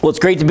Well, it's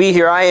great to be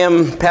here. I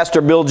am Pastor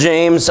Bill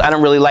James. I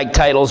don't really like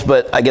titles,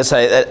 but I guess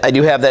I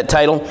do have that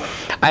title.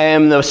 I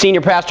am the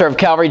senior pastor of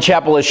Calvary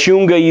Chapel,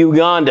 Ishunga,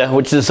 Uganda,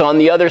 which is on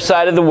the other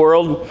side of the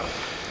world.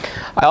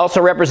 I also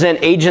represent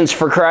Agents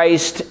for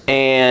Christ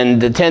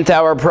and the 10th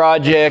Hour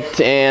Project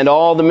and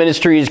all the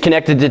ministries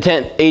connected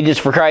to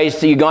Agents for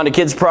Christ, the Uganda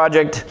Kids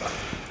Project.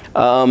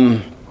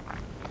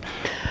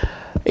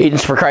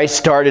 Agents for Christ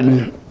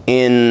started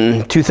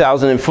in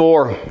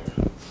 2004.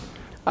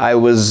 I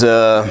was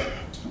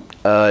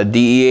a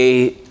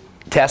DEA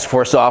task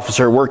force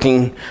officer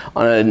working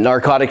on a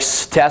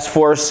narcotics task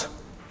force.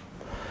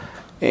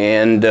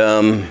 And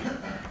on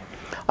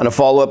a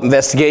follow-up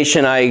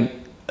investigation, I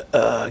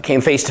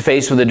came face to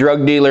face with a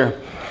drug dealer.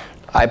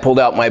 I pulled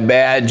out my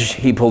badge.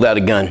 He pulled out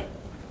a gun.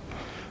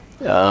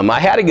 I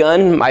had a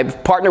gun. My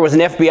partner was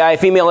an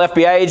female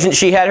FBI agent.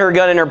 She had her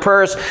gun in her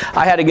purse.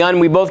 I had a gun.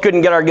 We both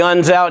couldn't get our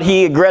guns out.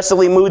 He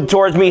aggressively moved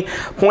towards me,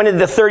 pointed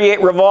the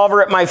 .38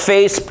 revolver at my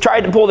face,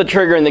 tried to pull the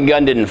trigger, and the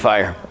gun didn't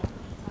fire.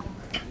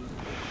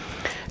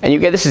 And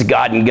this is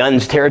God and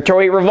guns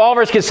territory.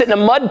 Revolvers could sit in a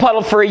mud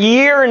puddle for a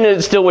year and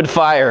it still would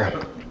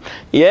fire.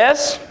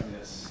 Yes?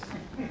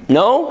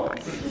 No?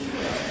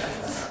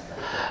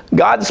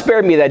 God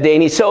spared me that day,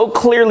 and he so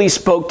clearly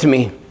spoke to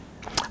me.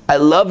 I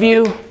love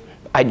you.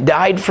 I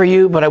died for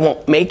you, but I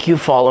won't make you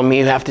follow me.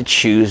 You have to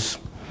choose.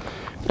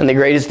 And the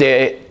greatest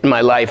day in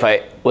my life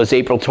was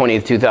April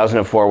 20th,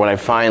 2004, when I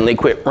finally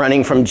quit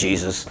running from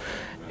Jesus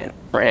and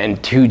ran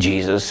to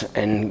Jesus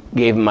and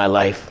gave him my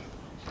life.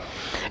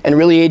 And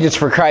really, Agents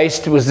for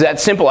Christ was that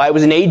simple. I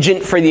was an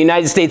agent for the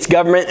United States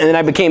government, and then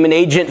I became an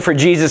agent for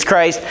Jesus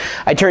Christ.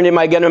 I turned in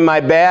my gun and my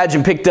badge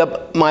and picked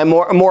up my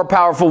more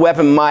powerful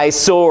weapon, my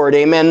sword.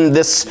 Amen.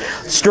 This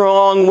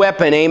strong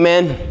weapon.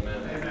 Amen.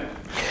 Amen.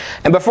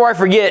 And before I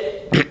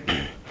forget,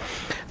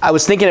 I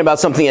was thinking about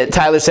something that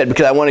Tyler said,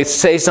 because I want to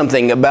say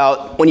something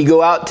about when you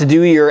go out to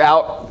do your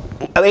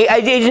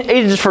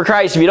Agents for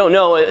Christ, if you don't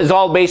know, is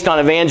all based on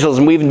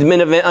evangelism. We've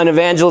been an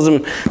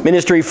evangelism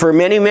ministry for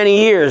many,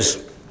 many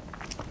years.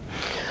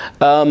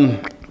 A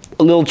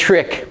little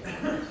trick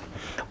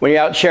when you're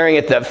out sharing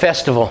at the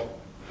festival.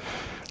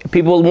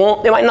 They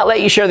might not let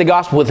you share the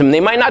gospel with them.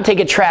 They might not take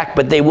a tract,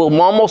 but they will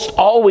almost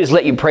always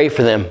let you pray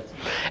for them.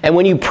 And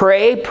when you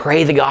pray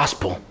the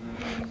gospel.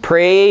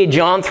 Pray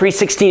John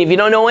 3:16. If you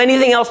don't know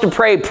anything else to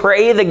pray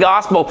the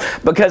gospel,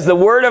 because the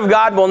word of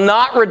God will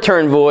not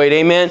return void.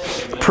 Amen.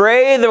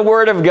 Pray the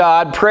word of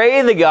God.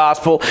 Pray the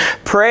gospel.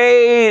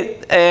 Pray,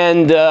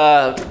 and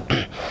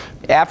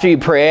after you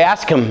pray,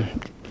 ask him.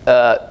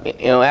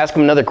 Ask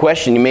them another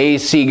question. You may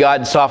see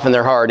God soften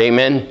their heart.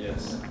 Amen.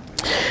 Yes.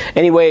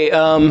 Anyway,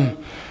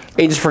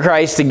 Agents for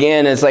Christ,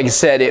 again, as like I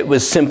said, it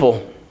was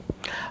simple.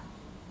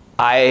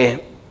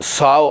 I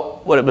saw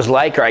what it was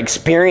like, or I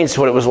experienced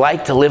what it was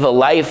like to live a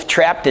life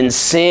trapped in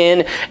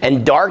sin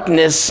and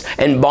darkness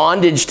and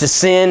bondage to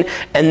sin.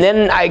 And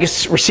then I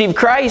received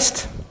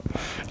Christ.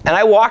 And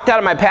I walked out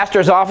of my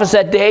pastor's office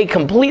that day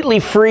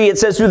completely free. It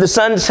says, who the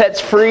Son sets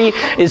free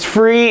is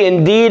free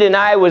indeed. And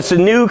I was a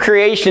new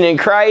creation in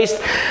Christ.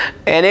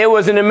 And it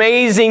was an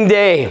amazing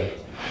day.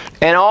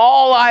 And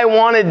all I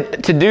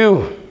wanted to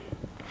do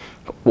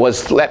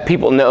was let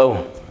people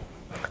know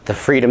the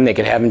freedom they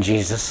could have in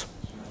Jesus.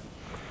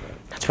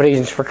 That's what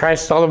Agents for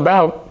Christ is all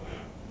about.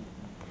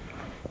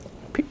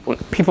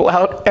 People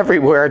out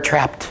everywhere are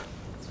trapped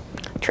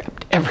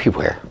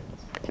everywhere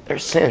in their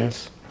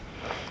sins.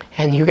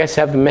 And you guys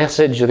have the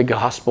message of the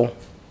gospel.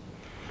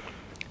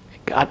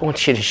 God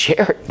wants you to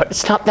share it, but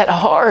it's not that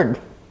hard.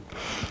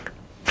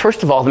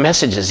 First of all, the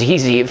message is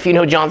easy. If you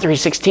know John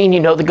 3:16, you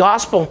know the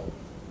gospel.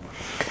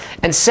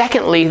 And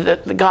secondly,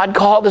 that God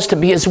called us to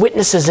be his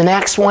witnesses. In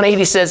Acts 1:8,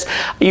 he says,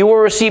 you will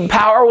receive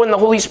power when the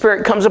Holy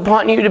Spirit comes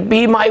upon you to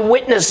be my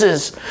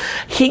witnesses.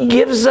 He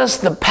gives us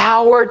the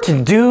power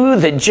to do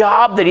the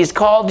job that he's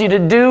called you to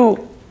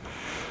do.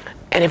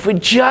 And if we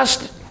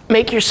just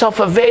make yourself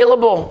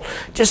available.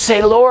 Just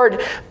say, Lord,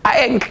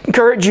 I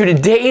encourage you to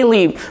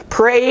daily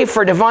pray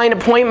for divine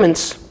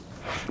appointments.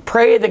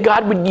 Pray that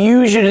God would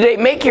use you today.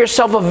 Make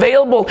yourself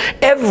available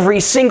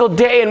every single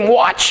day and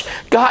watch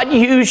God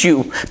use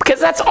you. Because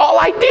that's all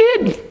I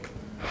did.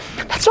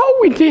 That's all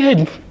we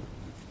did.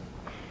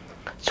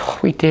 That's all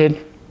we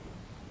did.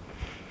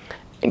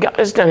 And God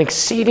has done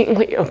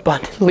exceedingly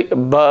abundantly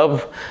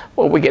above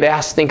what we could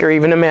ask, think, or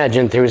even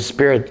imagine through his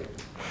Spirit.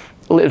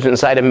 He lives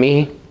inside of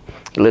me.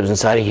 He lives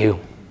inside of you.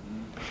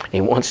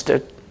 He wants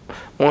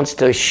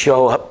to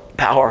show up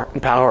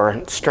power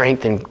and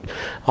strength and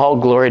all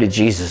glory to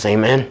Jesus.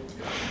 Amen.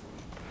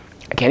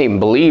 I can't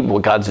even believe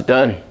what God's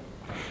done.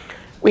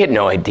 We had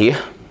no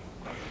idea.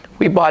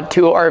 We bought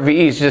 2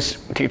 RVs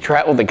just to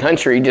travel the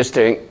country just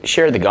to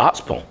share the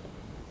gospel.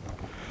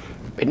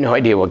 We had no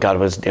idea what God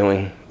was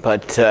doing.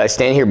 But I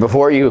stand here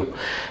before you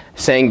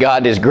saying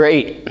God is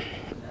great.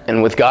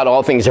 And with God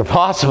all things are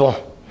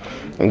possible.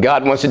 And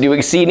God wants to do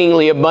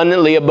exceedingly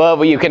abundantly above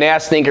what you can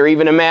ask, think, or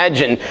even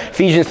imagine.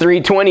 Ephesians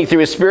 3:20, through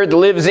his Spirit that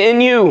lives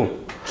in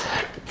you.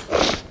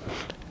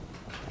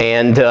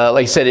 And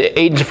like I said,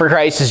 Agents for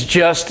Christ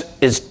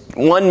is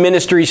one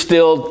ministry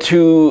still,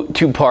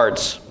 two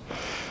parts.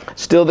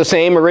 Still the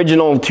same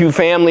original two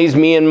families,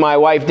 me and my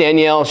wife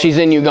Danielle. She's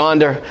in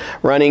Uganda,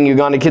 running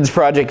Uganda Kids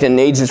Project and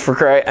Agents for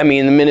Christ, the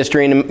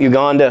ministry in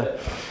Uganda.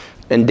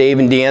 And Dave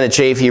and Deanna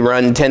Chafee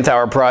run 10th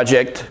Hour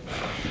Project.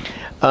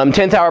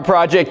 10th Hour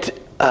Project,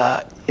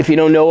 if you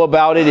don't know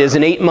about it, is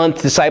an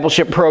 8-month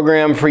discipleship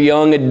program for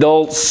young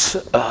adults.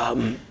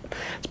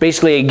 It's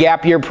basically a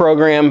gap year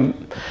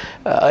program.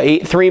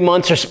 3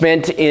 months are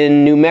spent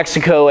in New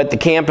Mexico at the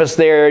campus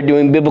there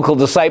doing biblical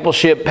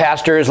discipleship.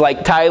 Pastors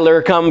like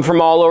Tyler come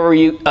from all over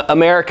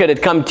America to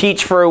come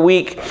teach for a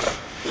week.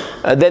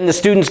 Then the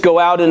students go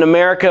out in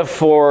America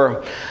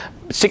for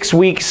 6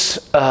 weeks,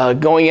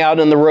 going out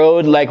on the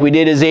road like we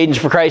did as Agents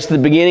for Christ at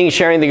the beginning,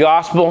 sharing the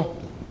gospel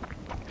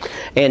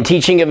and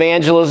teaching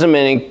evangelism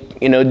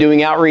and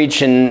doing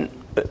outreach and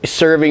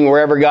serving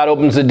wherever God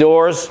opens the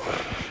doors.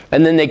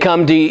 And then they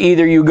come to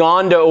either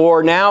Uganda,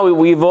 or now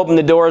we've opened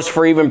the doors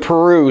for even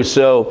Peru.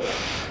 So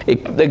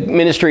the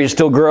ministry is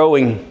still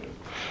growing.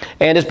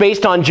 And it's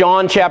based on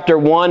John chapter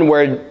 1,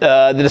 where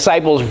the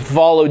disciples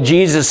followed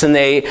Jesus and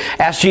they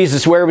asked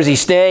Jesus where was he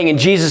staying. And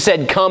Jesus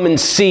said, come and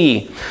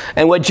see.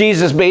 And what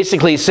Jesus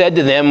basically said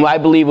to them, I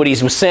believe what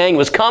he was saying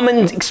was, come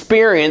and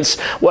experience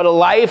what a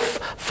life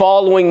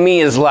following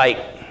me is like.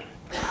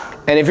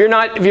 And if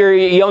you're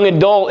a young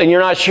adult and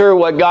you're not sure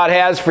what God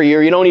has for you,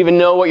 or you don't even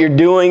know what you're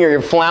doing, or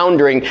you're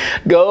floundering,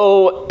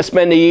 go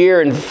spend a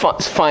year and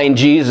find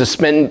Jesus.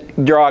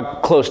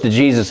 Draw close to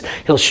Jesus.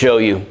 He'll show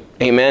you.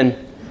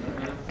 Amen.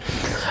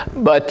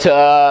 But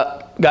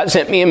God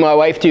sent me and my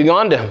wife to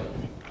Uganda.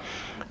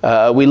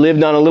 We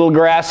lived on a little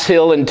grass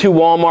hill in 2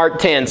 Walmart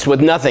tents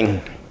with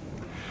nothing.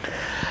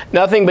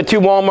 Nothing but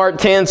 2 Walmart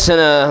tents and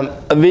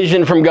a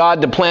vision from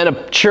God to plant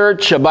a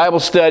church, a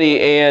Bible study,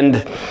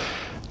 and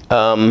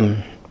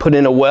put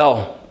in a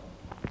well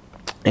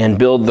and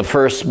build the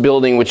first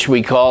building, which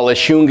we call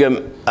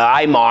Ishunga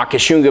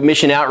Ishunga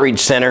Mission Outreach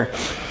Center.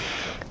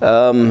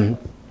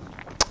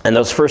 And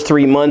those first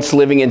 3 months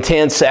living in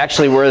tents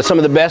actually were some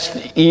of the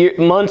best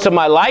months of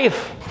my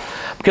life,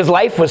 because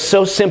life was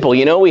so simple.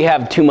 We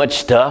have too much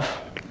stuff.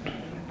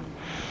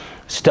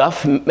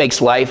 Stuff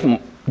makes life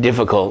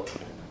difficult.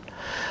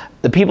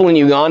 The people in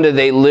Uganda,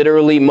 they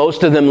literally,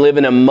 most of them live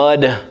in a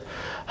mud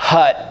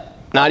hut,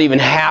 not even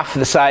half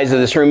the size of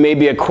this room,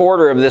 maybe a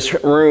quarter of this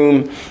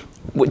room,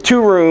 with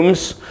 2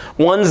 rooms.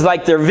 One's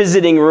like their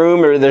visiting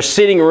room or their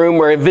sitting room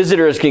where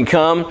visitors can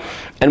come,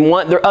 and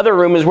their other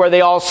room is where they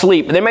all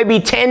sleep. There may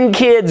be 10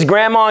 kids,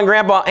 grandma and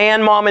grandpa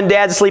and mom and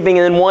dad sleeping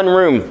in one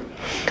room.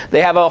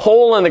 They have a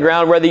hole in the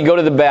ground where they go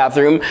to the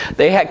bathroom.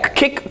 They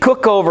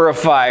cook over a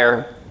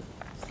fire.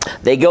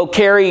 They go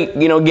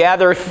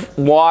gather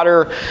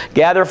water,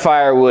 gather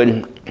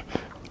firewood.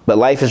 But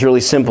life is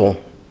really simple.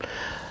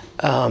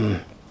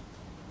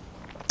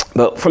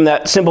 But from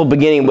that simple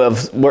beginning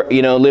of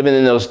living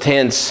in those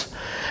tents,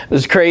 it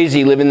was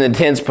crazy living in the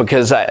tents,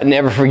 because I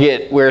never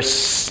forget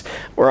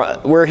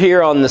we're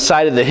here on the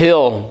side of the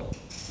hill,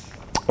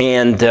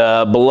 and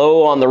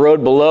below on the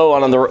road below,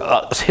 on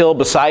the hill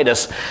beside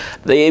us,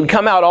 they'd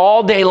come out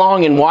all day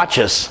long and watch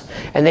us,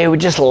 and they would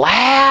just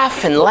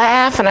laugh, and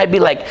I'd be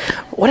like,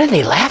 what are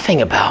they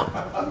laughing about?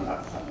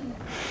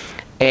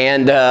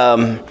 And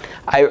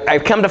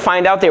I've come to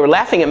find out they were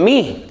laughing at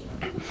me.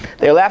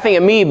 They were laughing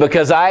at me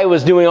because I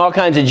was doing all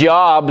kinds of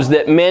jobs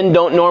that men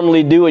don't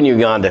normally do in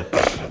Uganda.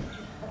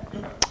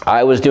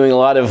 I was doing a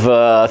lot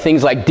of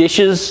things like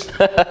dishes.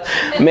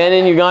 Men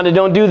in Uganda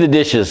don't do the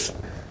dishes.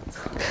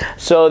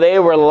 So they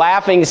were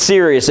laughing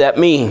serious at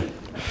me.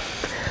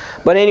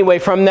 But anyway,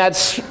 from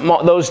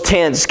those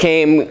tents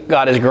came,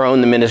 God has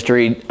grown the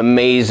ministry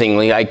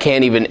amazingly.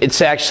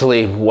 It's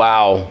actually,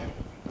 wow.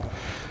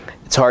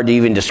 It's hard to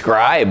even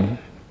describe.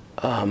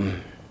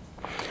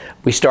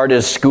 We started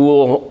a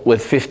school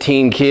with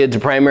 15 kids, a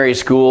primary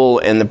school,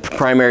 and the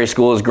primary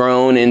school has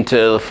grown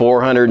into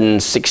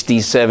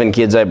 467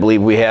 kids, I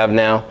believe we have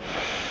now.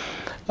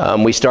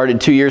 We started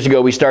 2 years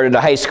ago. We started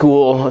a high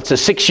school. It's a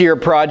 6-year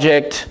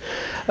project.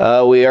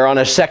 We are on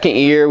our 2nd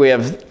year.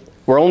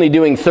 We're only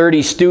doing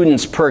 30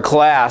 students per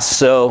class,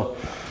 so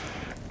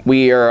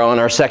we are on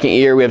our 2nd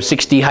year. We have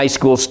 60 high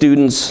school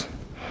students,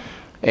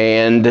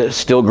 and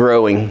still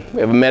growing.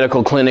 We have a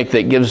medical clinic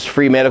that gives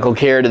free medical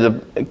care to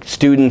the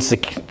students,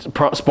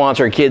 the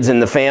sponsor kids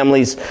and the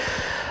families,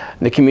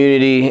 the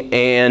community,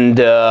 and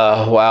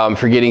wow, I'm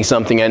forgetting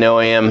something. I know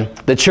I am.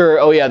 The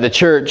church. The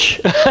church.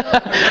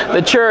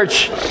 The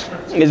church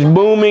is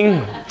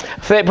booming.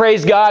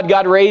 Praise God.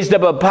 God raised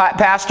up a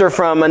pastor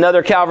from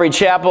another Calvary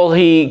chapel.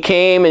 He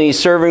came and he's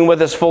serving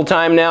with us full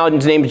time now.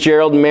 His name's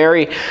Gerald and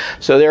Mary.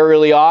 So they're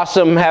really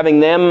awesome having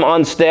them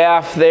on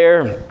staff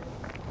there.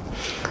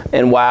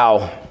 And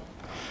wow,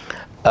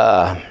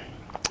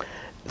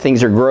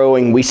 things are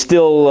growing. We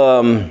still,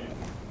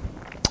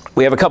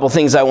 we have a couple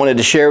things I wanted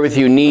to share with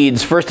you.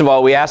 Needs. First of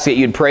all, we ask that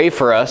you'd pray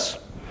for us.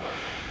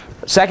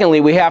 Secondly,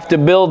 we have to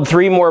build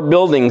 3 more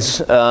buildings.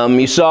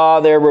 You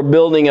saw there we're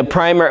building a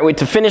primary.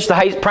 To finish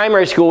the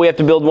primary school, we have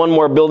to build 1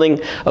 more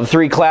building of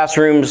 3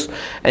 classrooms.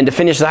 And to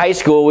finish the high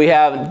school, we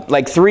have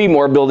like 3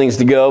 more buildings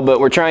to go. But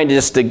we're trying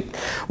just to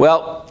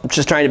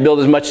build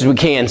as much as we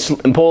can.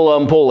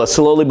 Mpola,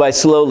 slowly by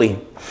slowly.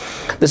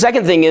 The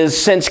second thing is,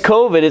 since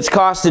COVID, it's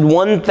costed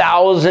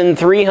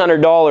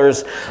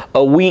 $1,300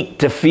 a week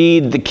to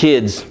feed the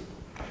kids.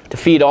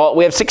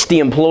 We have 60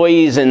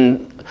 employees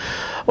and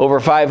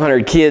over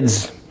 500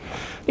 kids.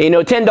 You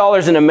know,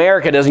 $10 in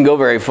America doesn't go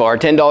very far.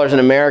 $10 in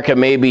America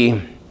maybe,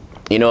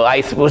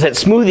 I was at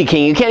Smoothie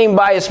King. You can't even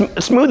buy a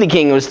Smoothie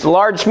King. The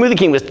large Smoothie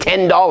King was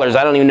 $10.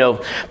 I don't even know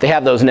if they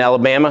have those in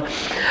Alabama.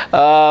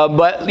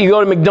 But you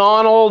go to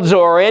McDonald's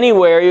or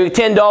anywhere,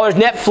 $10.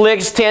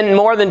 Netflix,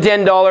 more than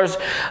 $10.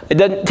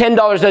 $10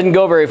 doesn't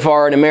go very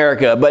far in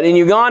America. But in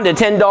Uganda,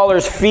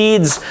 $10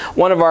 feeds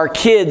one of our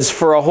kids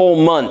for a whole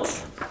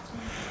month.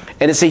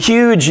 And it's a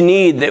huge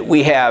need that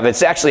we have.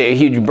 It's actually a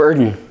huge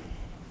burden. You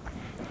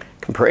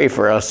can pray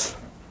for us.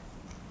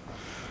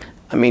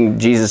 I mean,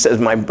 Jesus says,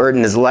 my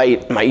burden is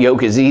light, my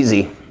yoke is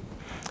easy.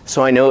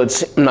 So I know I'm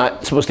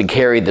not supposed to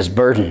carry this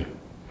burden.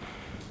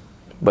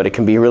 But it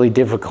can be really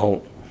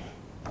difficult.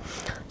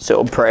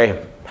 So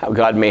pray how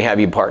God may have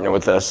you partner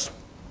with us.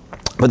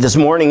 But this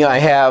morning I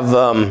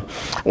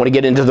want to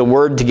get into the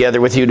Word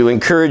together with you to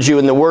encourage you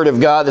in the Word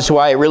of God. That's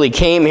why I really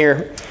came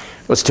here.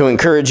 Was to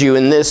encourage you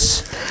in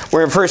this.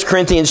 We're in 1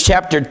 Corinthians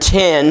chapter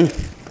 10.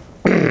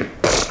 I'm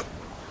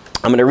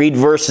going to read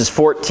verses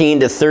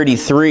 14 to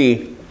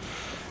 33.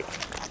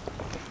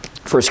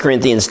 1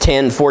 Corinthians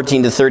 10,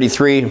 14 to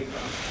 33.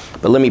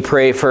 But let me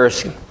pray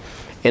first.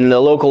 In the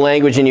local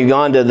language in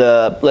Uganda,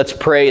 the let's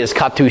pray is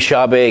katu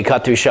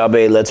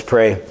shabe, let's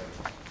pray.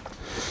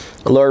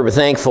 Lord, we're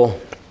thankful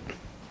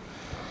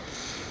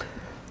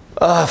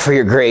for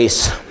your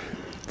grace.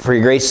 For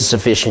your grace is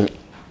sufficient.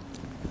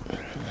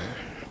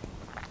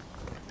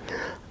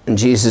 And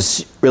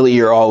Jesus, really,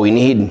 you're all we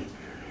need.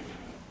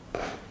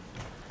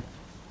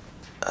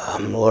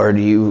 Lord,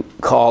 you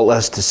call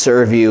us to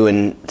serve you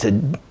and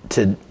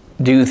to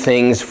do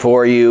things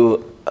for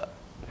you.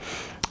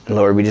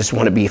 Lord, we just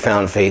want to be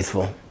found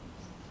faithful.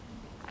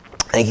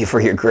 Thank you for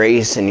your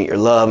grace and your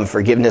love and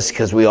forgiveness,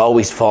 because we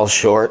always fall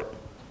short.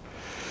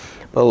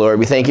 But Lord,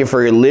 we thank you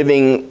for your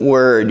living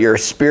word, your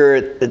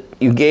Spirit that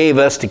you gave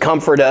us to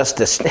comfort us,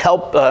 to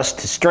help us,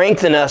 to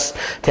strengthen us,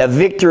 to have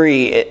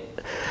victory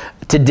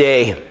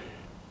today.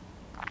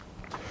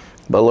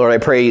 But Lord, I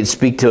pray you'd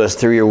speak to us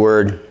through your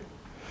word,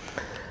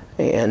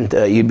 and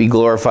you'd be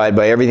glorified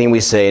by everything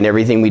we say and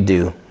everything we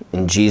do.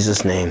 In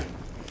Jesus' name,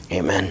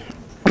 amen.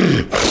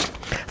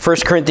 1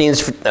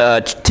 Corinthians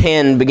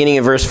 10, beginning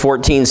in verse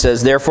 14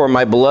 says, "Therefore,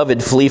 my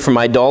beloved, flee from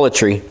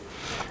idolatry.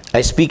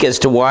 I speak as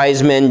to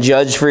wise men.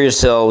 Judge for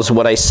yourselves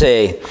what I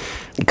say.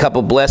 The cup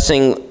of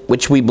blessing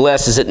which we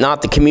bless, is it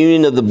not the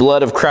communion of the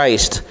blood of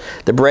Christ?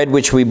 The bread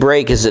which we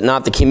break, is it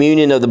not the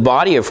communion of the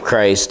body of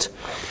Christ?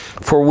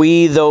 For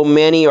we, though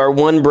many, are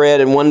one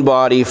bread and one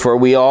body, for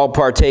we all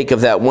partake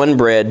of that one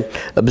bread.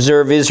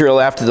 Observe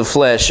Israel after the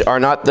flesh. Are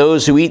not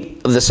those who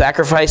eat of the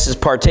sacrifices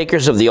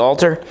partakers of the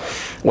altar?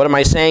 What am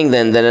I saying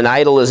then? That an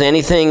idol is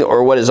anything,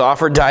 or what is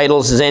offered to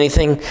idols is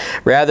anything?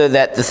 Rather,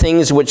 that the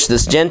things which the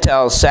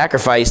Gentiles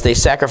sacrifice, they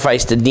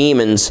sacrifice to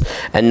demons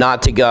and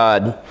not to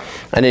God.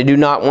 And I do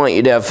not want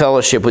you to have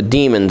fellowship with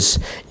demons.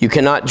 You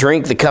cannot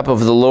drink the cup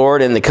of the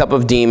Lord and the cup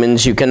of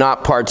demons. You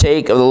cannot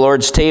partake of the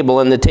Lord's table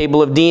and the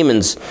table of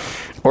demons.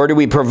 Or do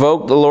we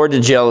provoke the Lord to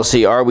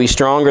jealousy? Are we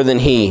stronger than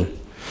he?"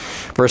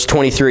 Verse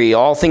 23,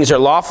 "All things are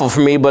lawful for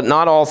me, but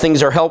not all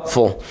things are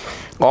helpful.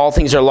 All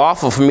things are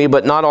lawful for me,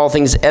 but not all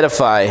things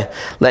edify.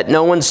 Let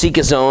no one seek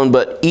his own,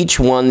 but each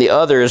one the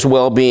other's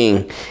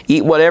well-being.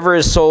 Eat whatever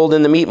is sold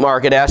in the meat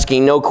market,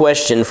 asking no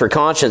question, for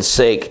conscience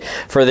sake.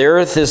 For the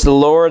earth is the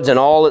Lord's and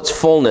all its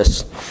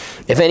fullness.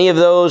 If any of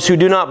those who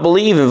do not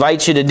believe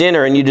invites you to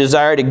dinner and you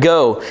desire to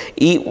go,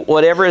 eat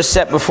whatever is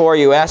set before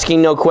you,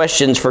 asking no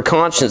questions, for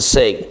conscience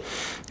sake.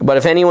 But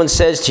if anyone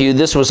says to you,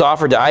 'This was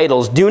offered to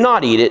idols,' do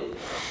not eat it,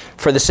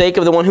 for the sake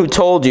of the one who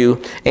told you,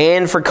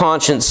 and for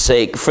conscience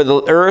sake. For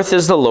the earth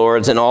is the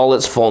Lord's and all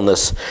its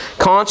fullness.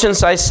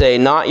 Conscience, I say,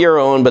 not your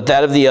own, but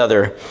that of the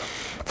other.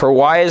 For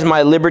why is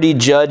my liberty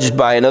judged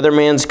by another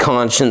man's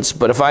conscience?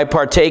 But if I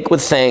partake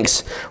with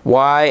thanks,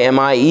 why am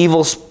I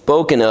evil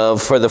spoken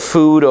of for the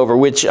food over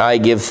which I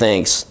give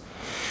thanks?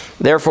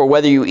 Therefore,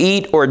 whether you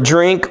eat or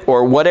drink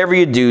or whatever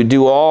you do,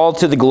 do all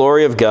to the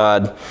glory of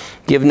God.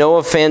 Give no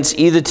offense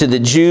either to the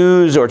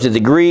Jews or to the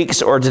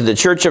Greeks or to the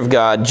church of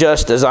God,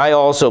 just as I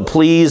also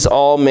please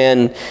all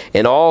men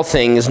in all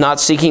things, not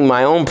seeking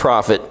my own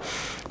profit,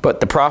 but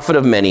the profit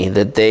of many,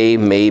 that they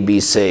may be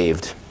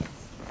saved."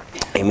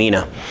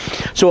 Amen.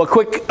 So a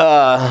quick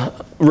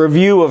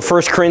review of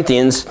 1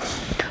 Corinthians.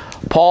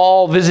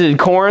 Paul visited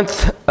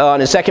Corinth on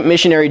his second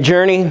missionary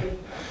journey.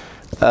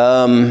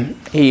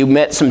 He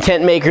met some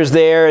tent makers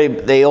there.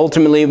 They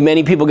ultimately,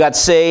 many people got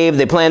saved.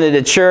 They planted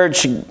a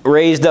church,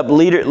 raised up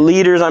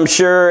leaders, I'm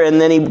sure, and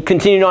then he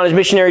continued on his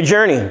missionary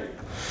journey.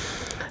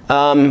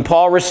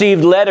 Paul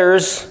received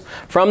letters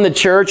from the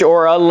church,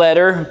 or a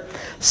letter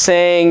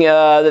saying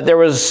that there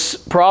was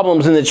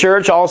problems in the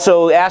church,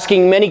 also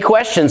asking many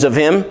questions of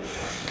him.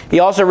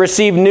 He also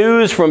received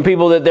news from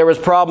people that there was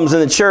problems in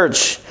the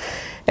church.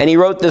 And he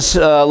wrote this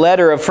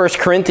letter of 1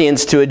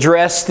 Corinthians to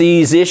address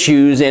these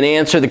issues and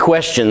answer the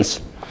questions.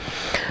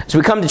 As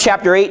we come to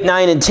chapter 8,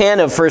 9, and 10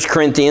 of 1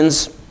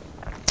 Corinthians,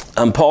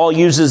 Paul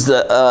uses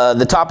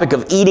the topic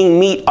of eating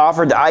meat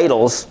offered to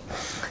idols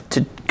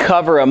to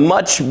cover a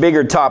much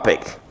bigger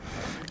topic.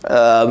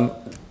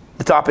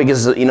 The topic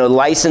is,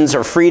 license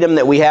or freedom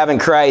that we have in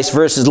Christ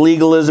versus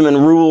legalism and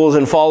rules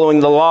and following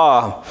the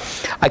law.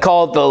 I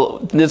call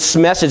it this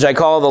message the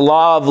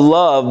law of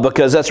love,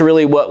 because that's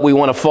really what we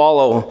want to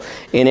follow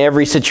in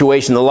every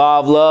situation. The law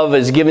of love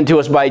is given to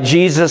us by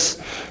Jesus.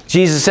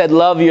 Jesus said,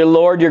 love your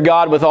Lord your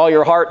God with all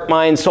your heart,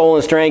 mind, soul,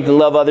 and strength, and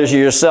love others as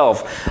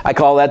yourself. I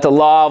call that the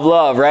law of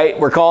love, right?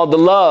 We're called to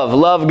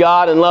love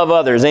God and love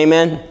others.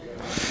 Amen?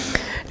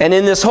 And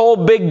in this whole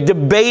big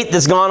debate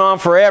that's gone on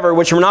forever,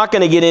 which we're not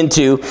going to get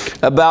into,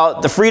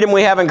 about the freedom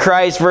we have in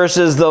Christ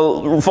versus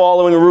the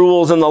following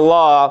rules and the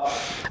law,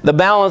 the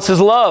balance is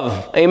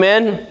love.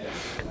 Amen?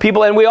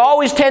 And we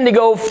always tend to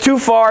go too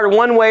far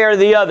one way or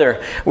the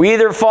other. We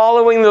either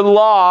following the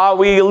law,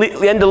 we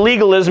end to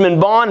legalism and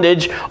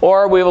bondage,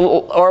 or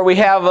we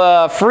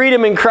have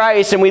freedom in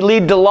Christ and we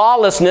lead to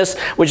lawlessness,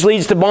 which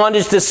leads to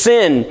bondage to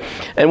sin.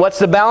 And what's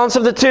the balance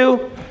of the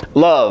two?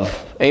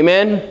 Love.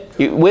 Amen?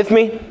 You with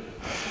me?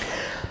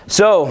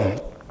 So,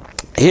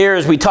 here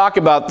as we talk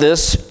about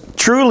this,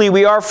 truly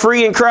we are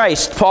free in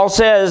Christ. Paul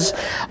says,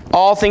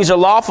 all things are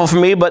lawful for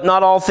me, but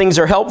not all things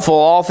are helpful.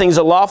 All things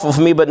are lawful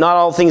for me, but not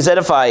all things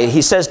edify.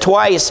 He says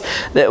twice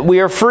that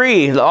we are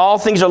free. All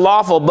things are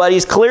lawful, but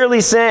he's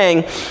clearly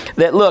saying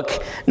that,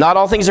 look, not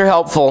all things are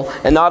helpful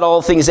and not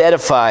all things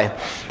edify.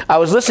 I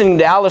was listening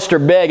to Alistair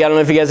Begg. I don't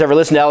know if you guys ever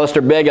listened to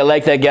Alistair Begg. I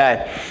like that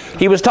guy.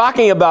 He was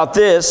talking about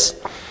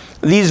these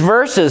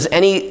verses,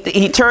 and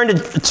he turned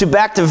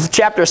back to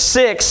chapter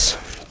 6.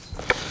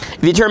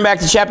 If you turn back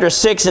to chapter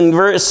 6 and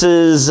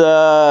verses,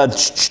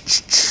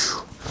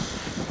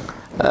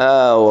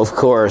 of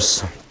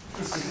course.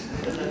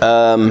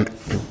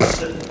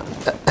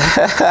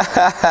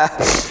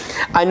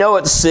 I know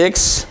it's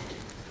 6.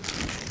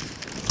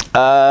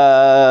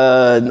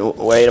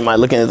 Wait, am I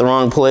looking at the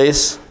wrong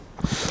place?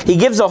 He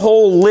gives a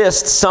whole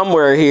list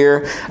somewhere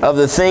here of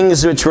the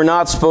things which we're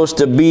not supposed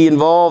to be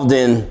involved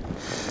in.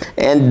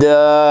 And,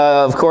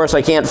 of course,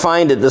 I can't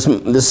find it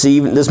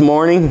this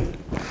morning.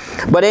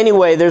 But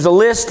anyway, there's a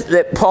list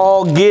that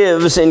Paul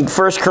gives in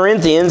 1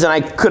 Corinthians, and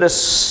I could have...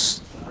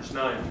 Verse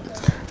 9.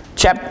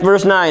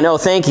 Verse 9. Oh,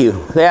 thank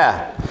you.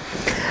 Yeah.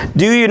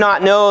 Do you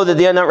not know that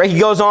he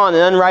goes on,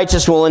 the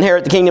unrighteous will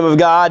inherit the kingdom of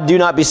God. Do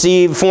not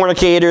deceive,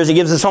 fornicators. He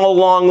gives this whole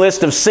long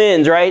list of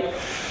sins, right?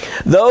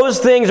 Those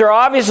things are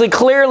obviously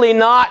clearly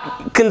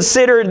not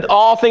considered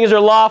all things are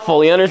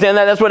lawful. You understand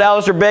that? That's what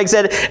Alistair Begg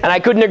said, and I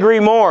couldn't agree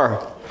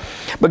more.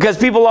 Because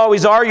people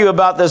always argue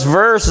about this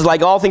verse, is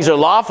like all things are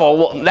lawful.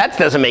 Well, that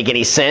doesn't make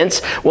any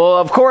sense. Well,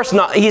 of course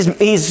not.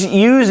 He's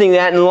using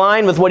that in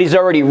line with what he's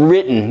already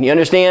written. You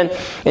understand?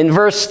 In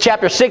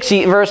chapter 6,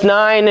 verse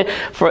 9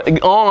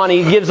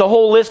 he gives a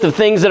whole list of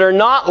things that are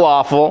not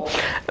lawful.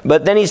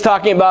 But then he's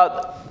talking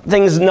about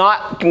things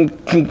not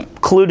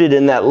concluded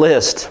in that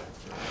list.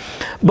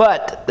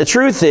 But the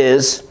truth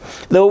is,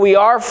 though we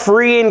are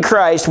free in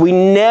Christ, we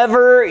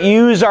never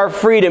use our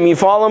freedom. You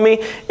follow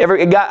me?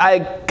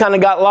 I kind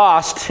of got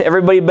lost.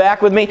 Everybody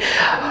back with me?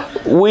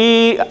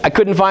 I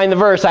couldn't find the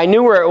verse. I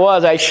knew where it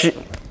was.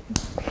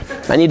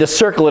 I need to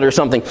circle it or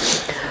something.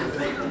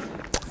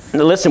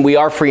 Now listen, we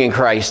are free in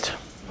Christ.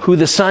 Who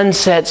the Son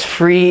sets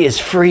free is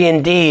free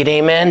indeed.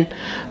 Amen?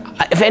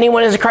 If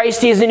anyone is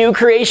Christ, he is a new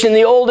creation.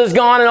 The old is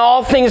gone and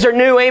all things are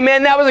new.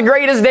 Amen? That was the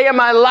greatest day of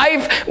my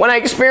life when I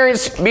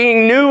experienced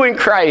being new in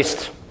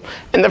Christ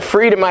and the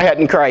freedom I had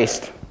in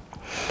Christ.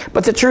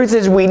 But the truth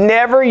is, we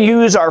never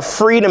use our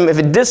freedom if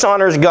it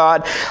dishonors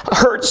God,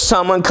 hurts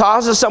someone,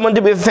 causes someone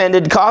to be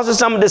offended, causes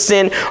someone to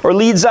sin, or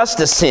leads us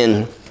to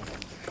sin.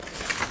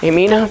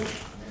 Amen?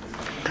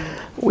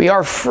 We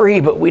are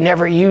free, but we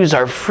never use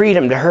our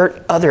freedom to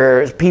hurt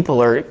other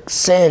people or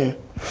sin.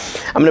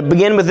 I'm going to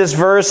begin with this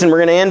verse, and we're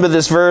going to end with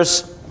this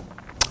verse.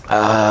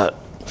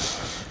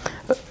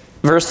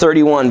 Verse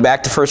 31,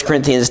 back to 1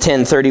 Corinthians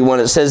 10:31.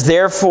 It says,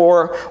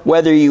 therefore,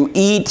 whether you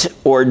eat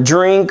or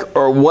drink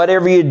or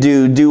whatever you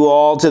do, do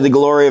all to the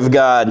glory of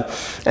God.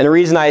 And the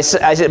reason I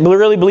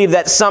really believe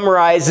that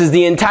summarizes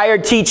the entire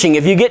teaching.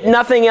 If you get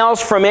nothing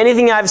else from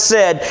anything I've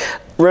said,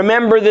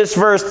 remember this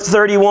verse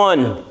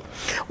 31.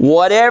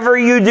 Whatever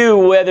you do,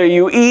 whether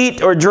you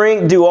eat or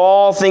drink, do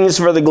all things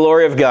for the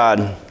glory of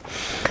God.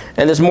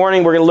 And this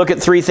morning we're going to look at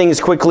 3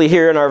 things quickly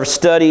here in our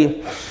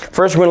study.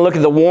 First, we're going to look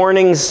at the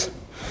warnings.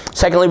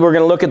 Secondly, we're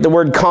going to look at the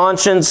word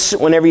conscience.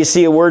 Whenever you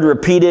see a word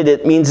repeated,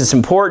 it means it's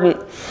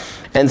important.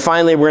 And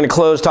finally, we're going to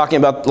close talking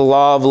about the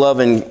law of love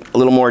in a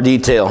little more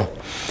detail.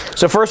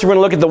 So first, we're going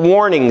to look at the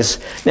warnings.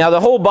 Now,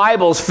 the whole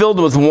Bible is filled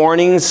with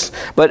warnings.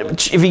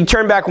 But if you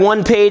turn back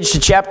one page to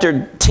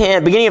chapter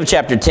 10, beginning of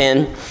chapter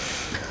 10,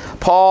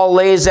 Paul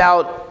lays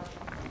out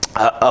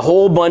a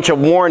whole bunch of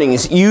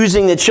warnings,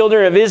 using the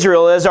children of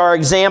Israel as our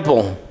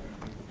example.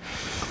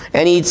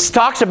 And he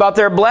talks about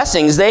their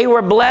blessings. They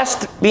were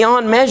blessed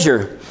beyond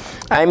measure.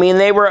 I mean,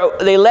 they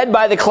led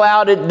by the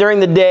cloud during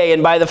the day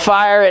and by the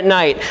fire at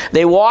night.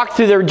 They walked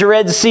through the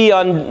Red Sea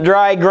on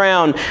dry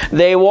ground.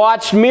 They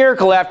watched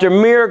miracle after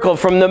miracle,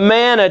 from the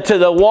manna to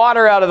the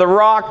water out of the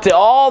rock to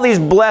all these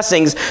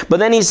blessings. But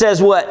then he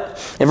says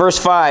what? In verse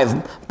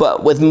 5,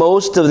 but with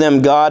most of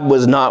them God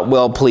was not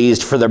well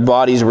pleased, for their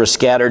bodies were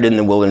scattered in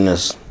the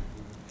wilderness.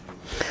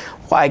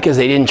 Why? Because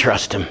they didn't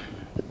trust him.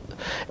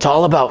 It's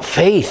all about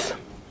faith.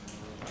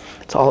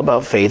 It's all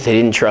about faith. They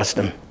didn't trust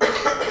him.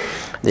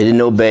 They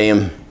didn't obey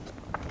him,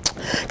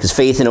 because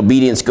faith and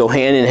obedience go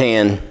hand in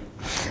hand.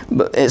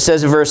 But it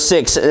says in verse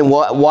 6, and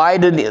why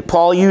did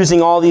Paul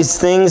using all these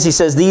things? He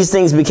says, these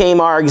things became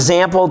our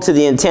example, to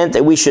the intent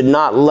that we should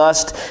not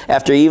lust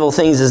after evil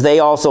things as they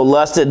also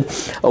lusted.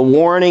 A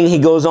warning. He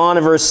goes on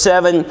in verse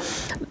 7,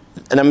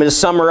 and I'm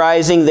just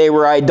summarizing. They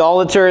were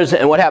idolaters,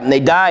 and what happened? They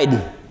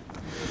died.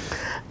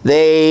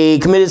 They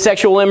committed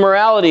sexual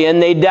immorality,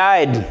 and they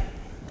died.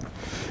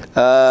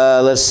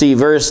 Let's see,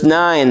 verse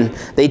 9.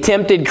 They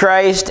tempted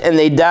Christ and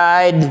they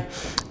died.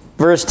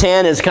 Verse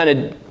 10 is kind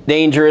of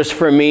dangerous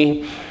for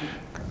me.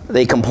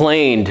 They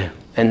complained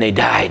and they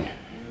died.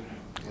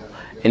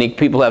 Any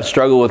people have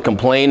struggled with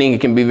complaining.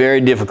 It can be very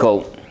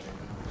difficult.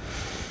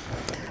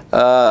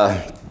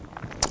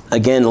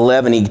 Again,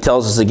 11, he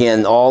tells us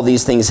again, all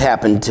these things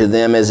happened to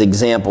them as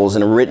examples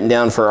and are written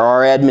down for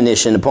our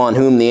admonition, upon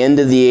whom the end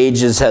of the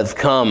ages have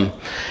come.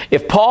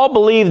 If Paul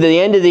believed that the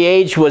end of the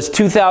age was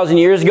 2,000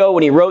 years ago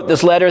when he wrote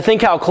this letter,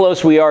 think how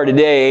close we are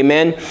today,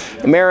 amen?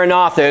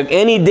 Maranatha,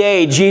 any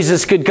day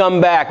Jesus could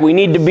come back. We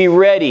need to be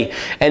ready.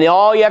 And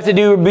all you have to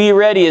do to be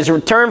ready is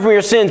return from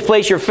your sins,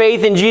 place your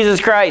faith in Jesus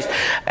Christ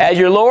as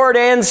your Lord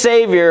and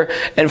Savior,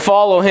 and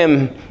follow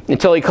him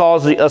until he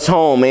calls us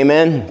home,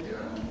 amen?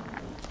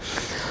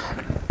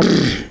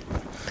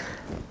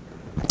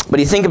 But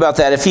you think about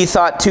that. If he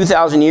thought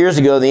 2,000 years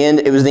ago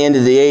it was the end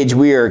of the age,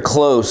 we are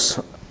close.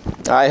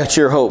 I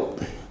sure hope.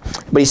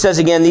 But he says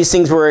again, these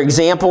things were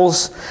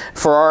examples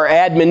for our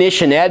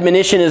admonition.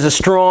 Admonition is a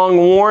strong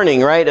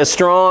warning, right? A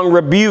strong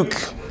rebuke.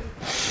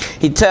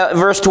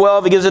 Verse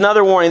 12, he gives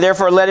another warning.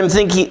 Therefore, let him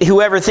think,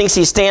 whoever thinks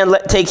he stand,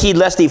 take heed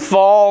lest he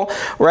fall.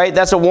 Right?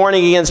 That's a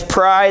warning against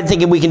pride,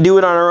 thinking we can do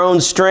it on our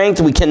own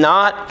strength. We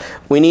cannot.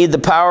 We need the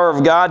power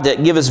of God to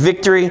give us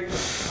victory.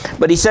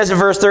 But he says in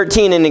verse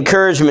 13, in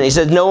encouragement, he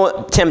says,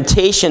 no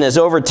temptation has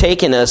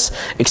overtaken us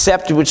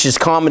except which is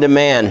common to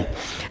man.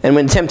 And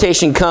when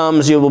temptation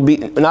comes, you will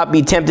not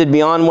be tempted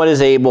beyond what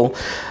is able.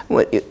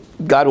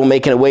 God will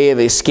make a way of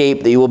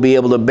escape that you will be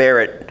able to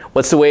bear it.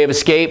 What's the way of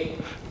escape?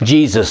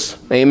 Jesus.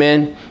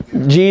 Amen.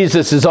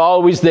 Jesus is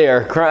always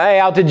there. Cry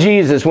out to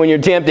Jesus when you're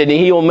tempted, and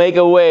he will make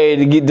a way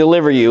to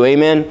deliver you.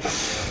 Amen.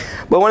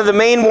 But one of the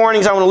main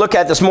warnings I want to look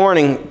at this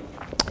morning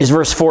is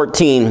verse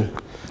 14.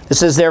 It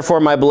says, therefore,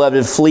 my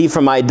beloved, flee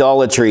from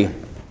idolatry. And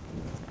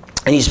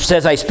he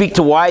says, I speak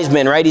to wise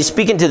men, right? He's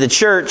speaking to the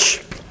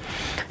church,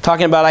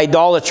 talking about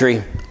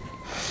idolatry.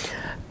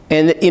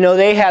 And,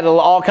 they had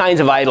all kinds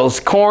of idols.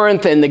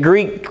 Corinth and the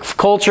Greek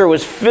culture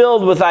was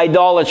filled with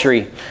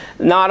idolatry.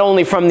 Not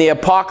only from the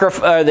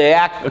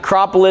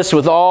Acropolis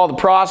with all the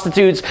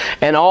prostitutes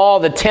and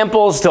all the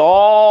temples to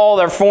all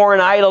their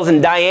foreign idols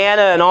and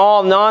Diana and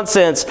all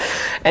nonsense.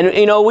 And,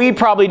 we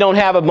probably don't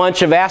have a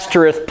bunch of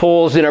asterisk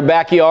poles in our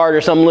backyard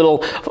or some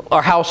little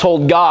our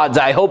household gods.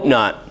 I hope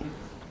not.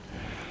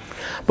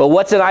 But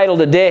what's an idol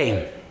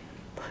today?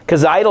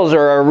 Because idols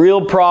are a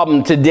real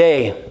problem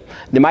today.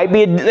 They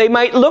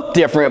might look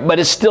different, but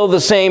it's still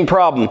the same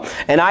problem.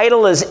 An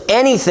idol is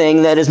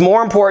anything that is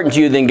more important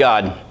to you than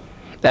God.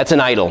 That's an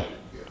idol.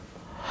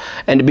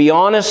 And to be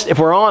honest, if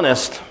we're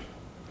honest,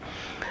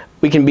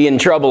 we can be in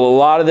trouble a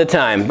lot of the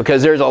time,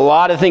 because there's a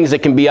lot of things that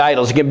can be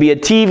idols. It can be a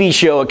TV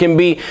show. It can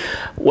be,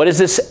 what is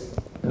this?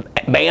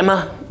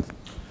 Bama?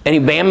 Any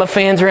Bama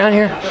fans around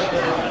here?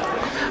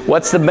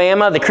 What's the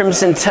Bama? The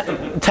Crimson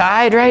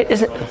Tide, right?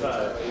 Isn't it?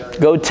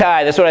 Go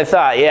Tide. That's what I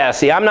thought. Yeah,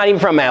 see, I'm not even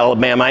from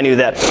Alabama. I knew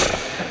that.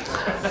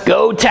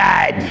 Go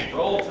Tide.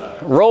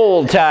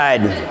 Roll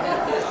Tide.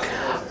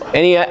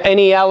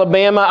 Any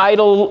Alabama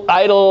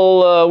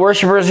idol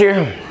worshipers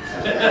here?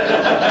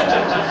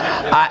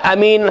 I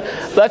mean,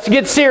 let's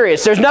get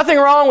serious. There's nothing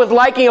wrong with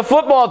liking a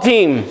football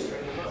team.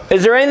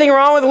 Is there anything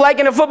wrong with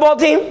liking a football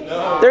team?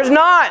 No. There's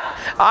not.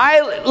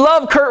 I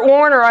love Kurt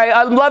Warner.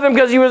 I love him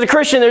because he was a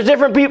Christian. There's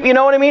different people, you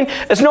know what I mean?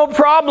 It's no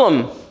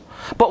problem.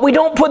 But we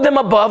don't put them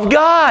above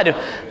God.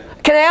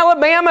 Can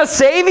Alabama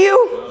save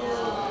you?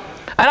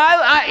 And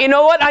I you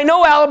know what? I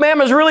know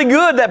Alabama's really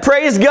good. That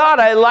praise God.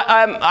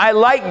 I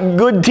like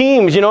good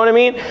teams. You know what I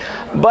mean?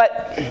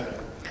 But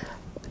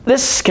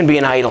this can be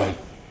an idol.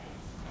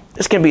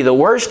 This can be the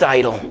worst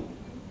idol.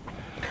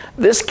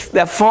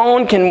 That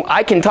phone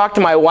I can talk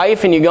to my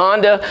wife in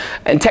Uganda,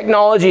 and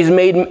technology has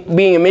made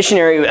being a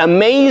missionary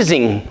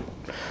amazing.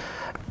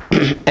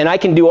 And I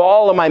can do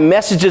all of my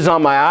messages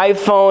on my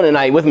iPhone,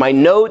 and with my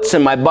notes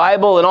and my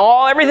Bible and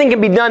everything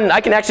can be done.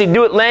 I can actually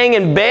do it laying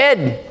in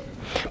bed.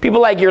 People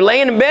are like, you're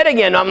laying in bed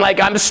again. I'm like,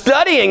 I'm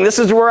studying. This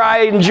is where I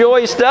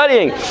enjoy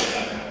studying.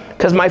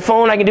 Because my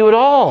phone, I can do it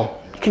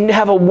all. You can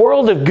have a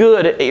world of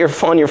good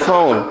on your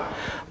phone.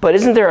 But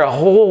isn't there a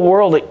whole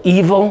world of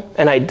evil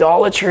and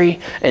idolatry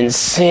and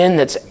sin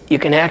that you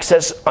can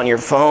access on your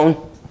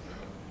phone?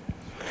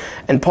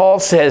 And Paul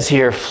says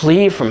here,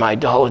 flee from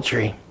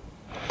idolatry.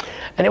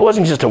 And it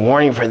wasn't just a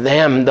warning for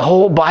them. The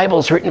whole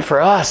Bible's written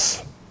for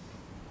us.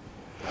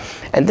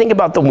 And think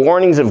about the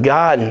warnings of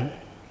God.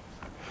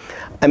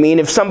 I mean,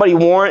 if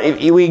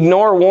you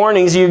ignore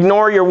warnings, you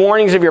ignore your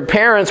warnings of your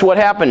parents, what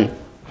happened?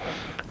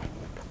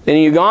 In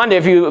Uganda,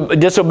 if you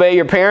disobey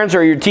your parents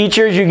or your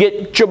teachers, you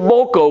get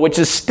chiboko, which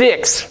is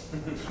sticks.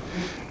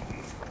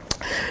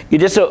 You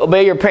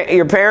disobey your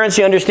parents,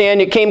 you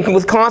understand it came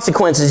with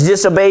consequences. You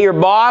disobey your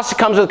boss, it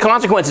comes with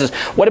consequences.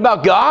 What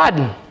about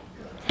God?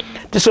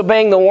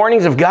 Disobeying the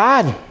warnings of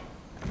God.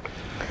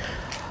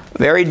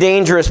 Very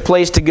dangerous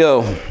place to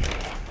go.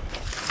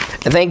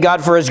 And thank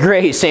God for His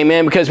grace,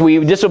 amen, because we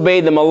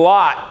disobeyed them a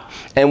lot.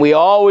 And we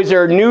always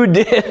are new.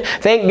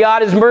 Thank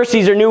God His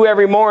mercies are new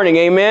every morning,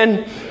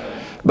 amen?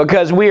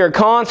 Because we are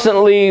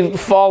constantly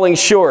falling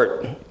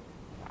short.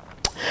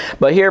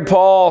 But here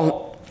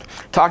Paul,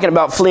 talking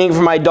about fleeing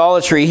from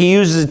idolatry, he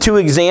uses two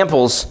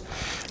examples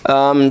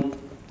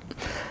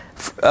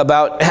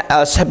about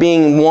us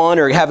being one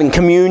or having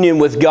communion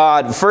with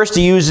God. First,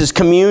 he uses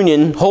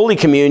communion, Holy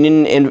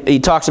Communion, and he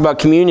talks about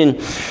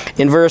communion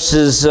in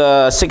verses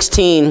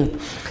 16.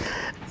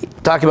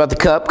 Talking about the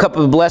cup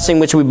of blessing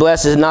which we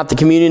bless is not the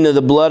communion of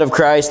the blood of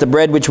Christ. The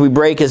bread which we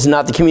break is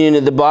not the communion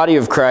of the body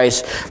of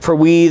Christ. For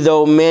we,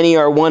 though many,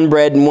 are one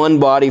bread and one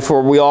body,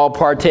 for we all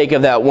partake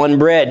of that one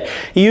bread.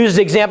 He uses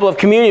the example of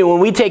communion. When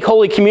we take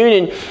Holy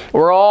Communion,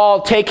 we're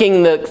all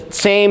taking the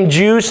same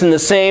juice and the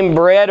same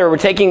bread, or we're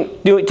taking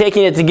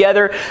it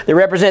together. They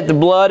represent the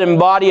blood and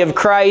body of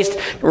Christ.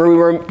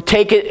 We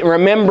take it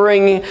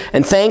remembering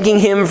and thanking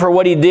Him for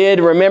what He did,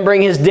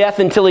 remembering His death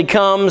until He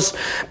comes.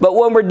 But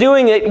when we're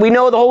doing it, we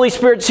know the Holy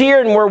Spirit's here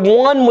and we're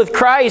one with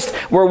Christ.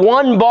 We're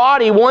one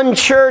body, one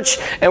church,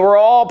 and we're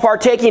all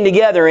partaking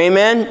together.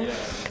 Amen?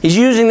 He's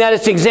using that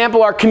as an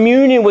example, our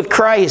communion with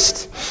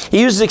Christ. He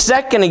uses the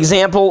second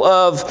example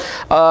of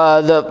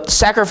the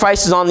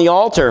sacrifices on the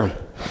altar.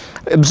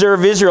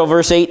 Observe Israel,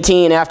 verse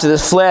 18, after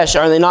this flesh,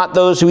 are they not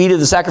those who eat of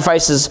the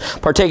sacrifices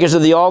partakers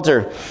of the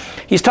altar?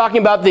 He's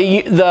talking about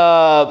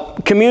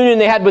the communion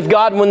they had with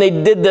God when they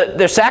did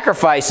their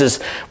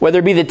sacrifices. Whether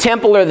it be the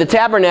temple or the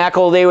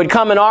tabernacle, they would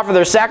come and offer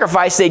their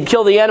sacrifice. They'd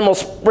kill the animal,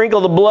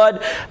 sprinkle the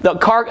blood.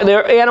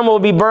 The animal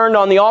would be burned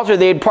on the altar.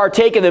 They'd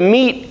partake of the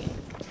meat.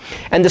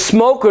 And the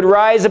smoke would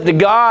rise up to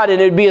God,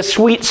 and it would be a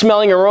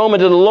sweet-smelling aroma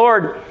to the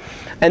Lord.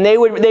 And they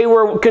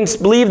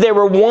believed they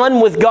were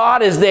one with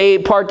God as they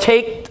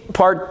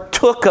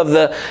partook of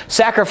the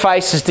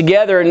sacrifices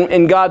together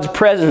in God's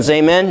presence.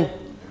 Amen?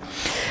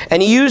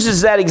 And he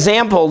uses that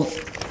example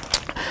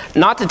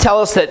not to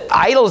tell us that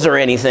idols are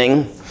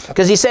anything,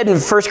 because he said in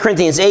 1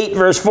 Corinthians 8,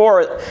 verse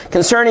 4,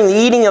 concerning the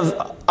eating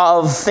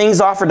of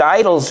things offered to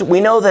idols, we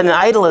know that an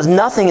idol is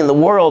nothing in the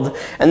world,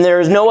 and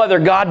there is no other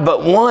God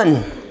but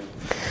one.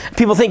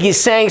 People think he's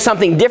saying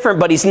something different,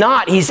 but he's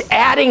not. He's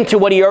adding to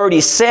what he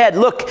already said.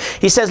 Look,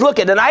 he says, look,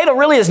 an idol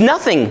really is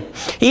nothing.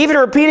 Even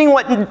repeating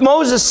what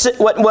Moses said,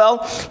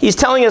 he's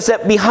telling us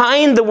that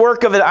behind the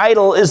work of an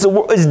idol is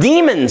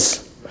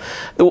demons.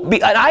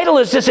 An idol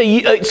is just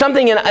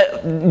something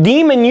a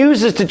demon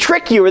uses to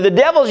trick you, or the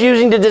devil's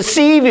using to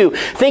deceive you,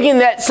 thinking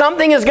that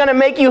something is going to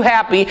make you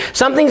happy,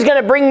 something's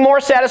going to bring more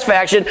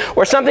satisfaction,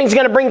 or something's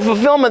going to bring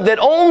fulfillment that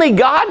only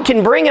God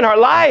can bring in our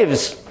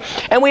lives.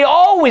 And we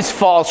always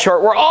fall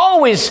short. We're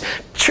always,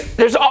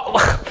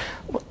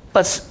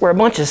 we're a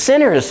bunch of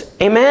sinners.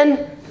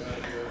 Amen?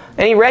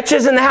 Any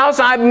wretches in the house?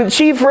 I'm the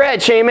chief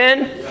wretch.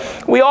 Amen?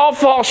 We all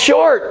fall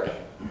short.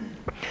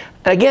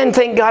 Again,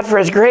 thank God for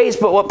His grace,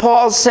 but what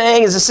Paul's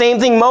saying is the same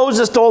thing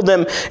Moses told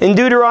them in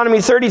Deuteronomy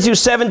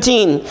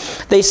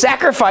 32:17. They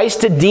sacrifice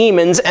to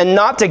demons and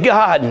not to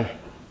God.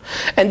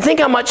 And think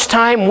how much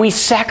time we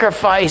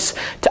sacrifice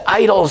to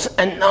idols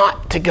and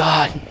not to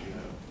God.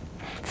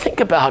 Think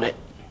about it.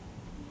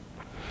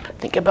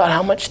 Think about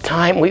how much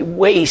time we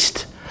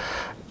waste.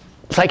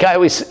 It's like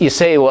you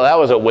say, well, that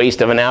was a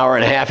waste of an hour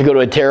and a half. You go to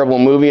a terrible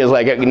movie, it's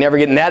like you're never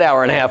getting that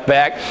hour and a half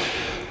back.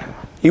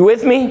 You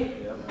with me?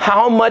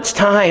 How much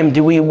time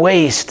do we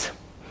waste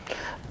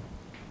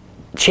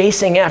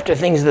chasing after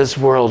things of this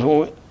world?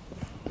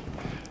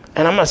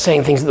 And I'm not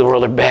saying things of the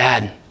world are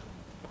bad,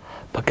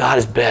 but God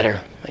is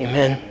better.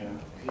 Amen.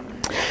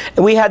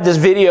 And we had this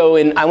video,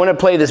 and I want to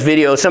play this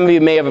video. Some of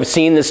you may have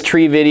seen this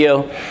tree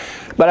video,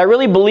 but I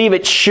really believe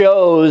it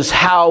shows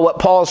what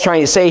Paul is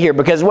trying to say here,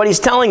 because what he's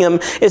telling them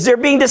is they're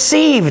being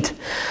deceived.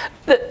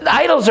 The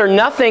idols are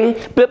nothing,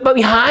 but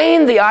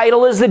behind the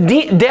idol is the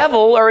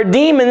devil or a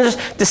demon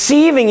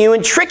deceiving you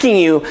and tricking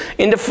you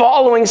into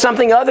following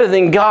something other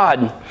than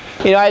God.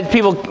 You know, I had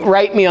people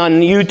write me on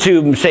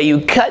YouTube and say,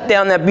 you cut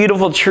down that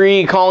beautiful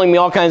tree, calling me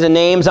all kinds of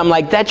names. I'm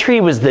like, that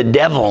tree was the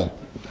devil.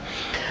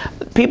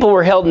 People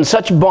were held in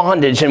such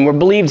bondage and were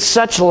believed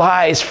such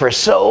lies for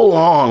so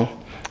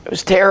long. It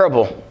was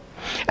terrible.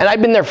 And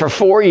I'd been there for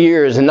 4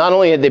 years, and not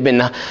only had they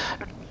been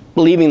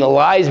believing the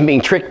lies and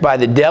being tricked by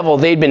the devil,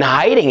 they'd been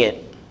hiding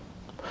it.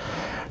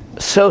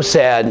 So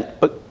sad.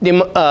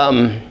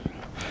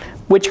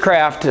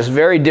 Witchcraft is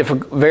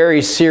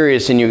very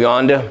serious in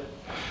Uganda.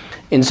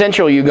 In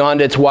central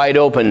Uganda, it's wide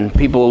open.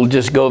 People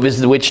just go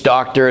visit the witch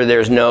doctor.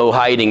 There's no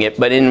hiding it.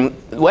 But in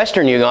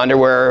western Uganda,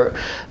 where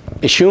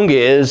Ishunga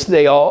is,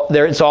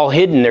 it's all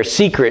hidden. They're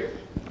secret.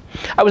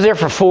 I was there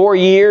for 4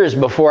 years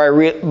before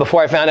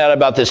I found out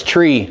about this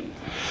tree.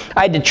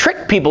 I had to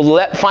trick people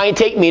to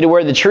take me to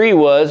where the tree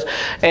was.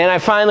 And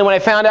when I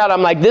found out,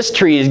 I'm like, this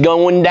tree is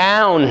going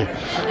down.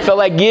 Felt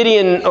like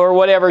Gideon or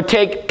whatever,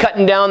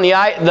 cutting down the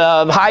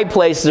high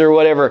places or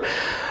whatever.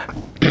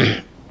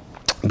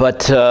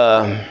 But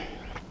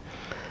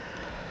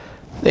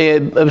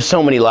there was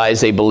so many lies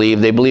they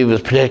believed. They believed it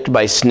was protected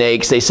by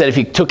snakes. They said if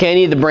you took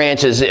any of the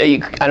branches, I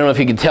don't know if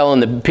you could tell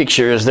in the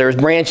pictures, there's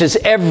branches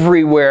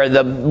everywhere,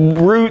 the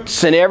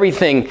roots and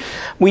everything.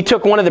 We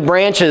took one of the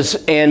branches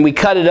and we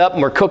cut it up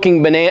and we're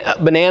cooking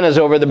bananas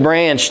over the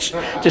branch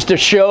just to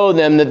show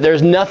them that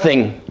there's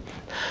nothing.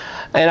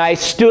 And I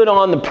stood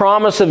on the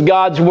promise of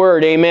God's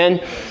word, amen.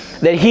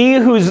 That he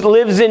who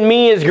lives in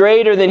me is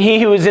greater than he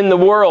who is in the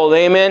world.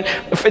 Amen.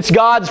 If it's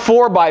God's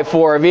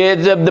 4x4. If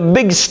it's the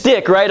big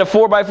stick, right? A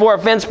 4x4,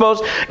 a fence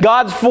post.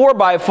 God's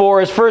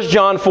 4x4 is 1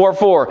 John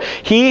 4:4.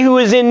 He who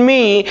is in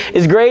me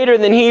is greater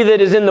than he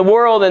that is in the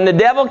world. And the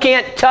devil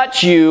can't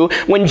touch you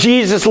when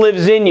Jesus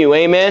lives in you.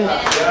 Amen.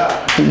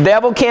 Yeah. The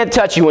devil can't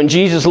touch you when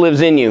Jesus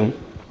lives in you.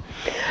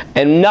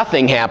 And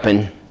nothing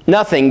happened.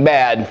 Nothing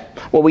bad.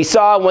 What we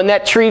saw when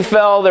that tree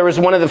fell, there was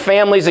one of the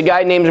families, a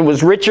guy named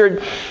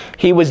Richard.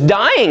 He was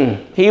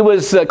dying. He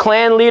was the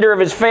clan leader of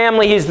his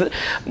family. He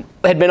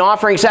had been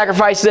offering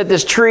sacrifices at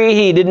this tree.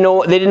 They didn't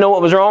know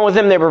what was wrong with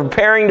him. They were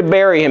preparing to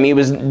bury him. He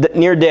was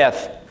near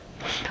death.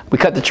 We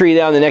cut the tree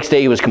down. The next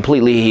day he was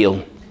completely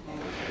healed.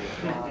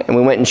 And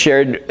we went and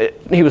shared.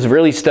 He was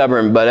really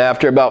stubborn, but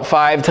after about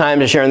 5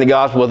 times of sharing the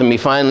gospel with him, he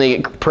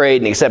finally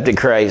prayed and accepted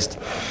Christ.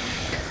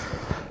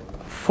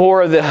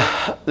 One of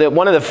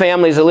the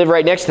families that lived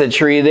right next to the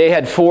tree, they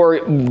had 4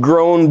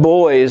 grown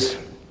boys.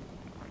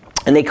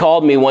 And they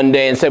called me one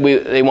day and said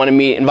they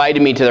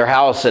invited me to their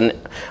house. And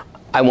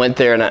I went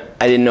there and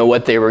I didn't know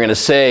what they were going to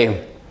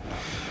say.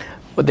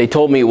 What they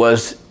told me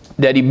was,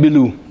 Daddy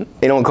Billu.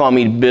 They don't call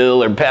me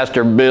Bill or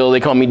Pastor Bill. They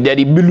call me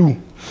Daddy Billu.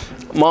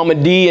 Mama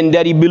D and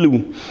Daddy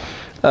Billu.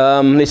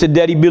 They said,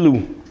 Daddy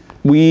Billu,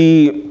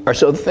 we are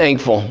so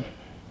thankful.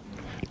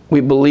 We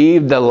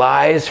believed the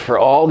lies for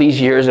all these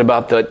years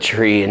about the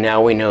tree, and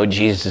now we know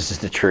Jesus is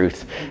the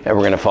truth, and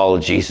we're going to follow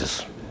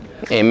Jesus.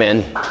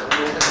 Amen.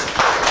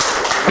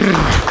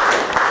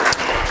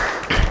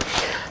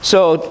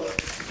 So,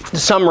 to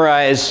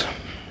summarize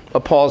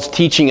what Paul's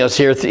teaching us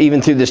here,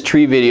 even through this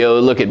tree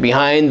video, look at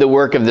behind the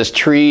work of this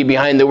tree,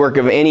 behind the work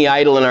of any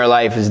idol in our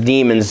life is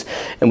demons,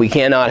 and we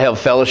cannot have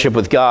fellowship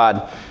with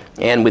God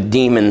and with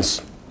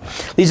demons.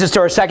 Leads us to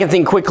our second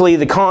thing quickly,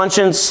 the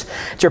conscience.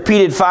 It's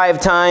repeated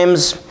 5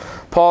 times.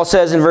 Paul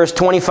says in verse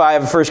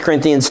 25 of 1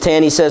 Corinthians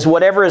 10, he says,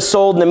 whatever is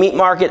sold in the meat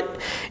market,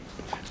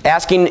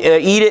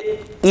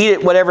 eat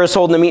it, whatever is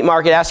sold in the meat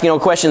market, asking no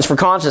questions for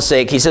conscience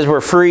sake. He says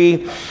we're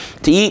free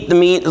to eat the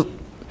meat.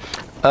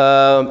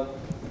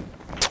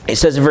 He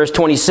says in verse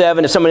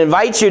 27, if someone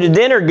invites you to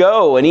dinner,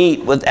 go and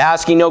eat with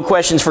asking no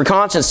questions for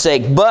conscience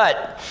sake.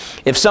 But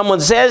if someone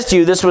says to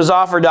you, this was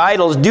offered to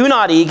idols, do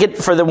not eat it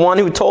for the one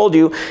who told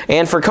you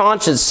and for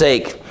conscience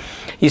sake.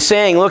 He's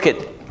saying, look at,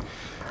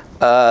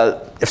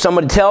 if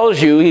someone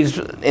tells you,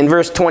 in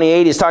verse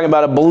 28, he's talking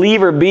about a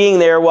believer being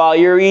there while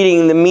you're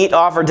eating the meat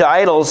offered to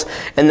idols,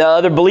 and the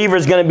other believer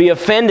is going to be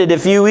offended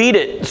if you eat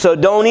it. So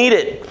don't eat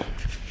it.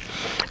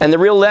 And the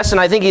real lesson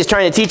I think he's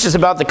trying to teach us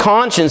about the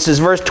conscience is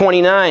verse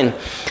 29.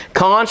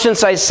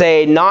 Conscience, I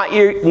say, not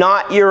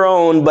your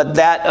own, but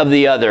that of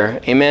the other.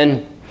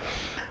 Amen.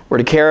 We're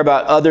to care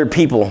about other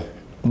people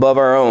above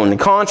our own.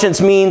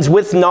 Conscience means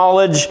with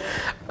knowledge.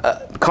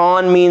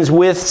 Con means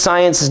with.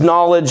 Science is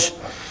knowledge.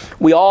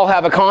 We all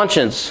have a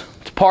conscience.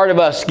 It's part of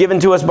us, given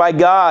to us by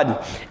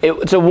God.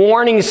 It's a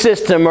warning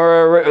system,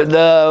 or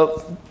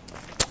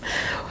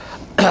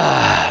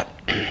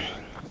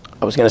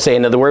I was going to say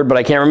another word, but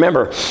I can't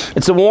remember.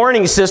 It's a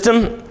warning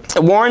system.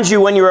 It warns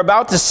you when you're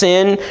about to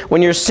sin.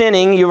 When you're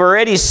sinning, you've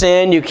already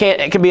sinned.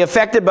 It can be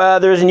affected by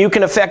others, and you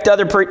can affect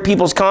other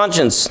people's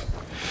conscience.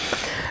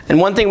 And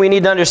one thing we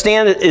need to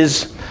understand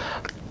is,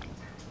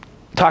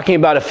 talking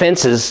about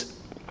offenses,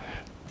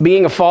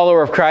 being a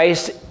follower of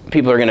Christ,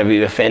 people are going to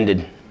be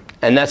offended.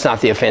 And that's not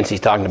the offense he's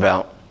talking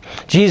about.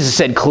 Jesus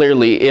said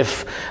clearly,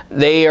 if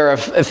they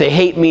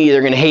hate me,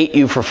 they're going to hate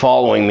you for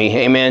following me.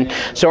 Amen.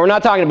 So we're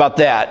not talking about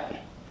that.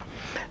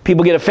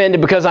 People get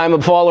offended because I'm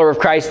a follower of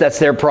Christ. That's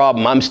their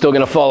problem. I'm still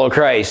going to follow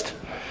Christ.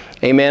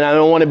 Amen. I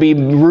don't want to be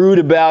rude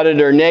about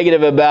it or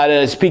negative about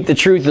it. I speak the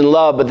truth in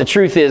love. But the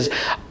truth is,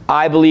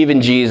 I believe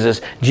in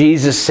Jesus.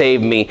 Jesus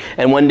saved me.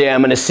 And one day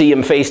I'm going to see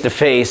him face to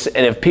face.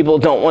 And if people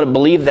don't want to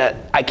believe that,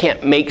 I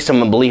can't make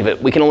someone believe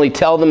it. We can only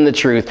tell them the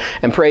truth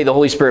and pray the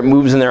Holy Spirit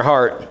moves in their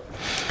heart.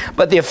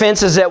 But the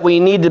offenses that we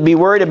need to be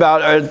worried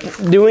about are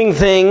doing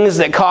things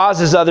that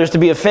causes others to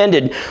be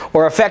offended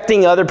or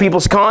affecting other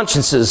people's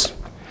consciences.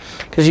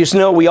 Because you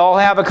know, we all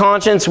have a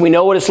conscience. We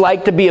know what it's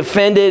like to be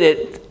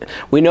offended.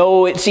 We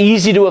know it's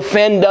easy to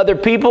offend other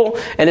people,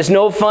 and it's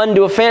no fun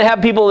to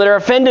have people that are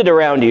offended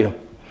around you.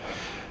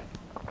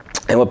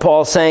 And what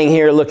Paul's saying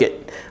here, look at,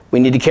 we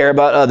need to care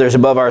about others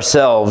above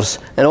ourselves.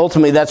 And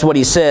ultimately, that's what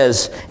he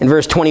says. In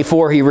verse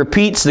 24, he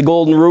repeats the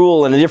golden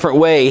rule in a different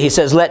way. He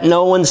says, let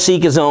no one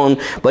seek his own,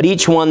 but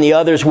each one the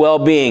other's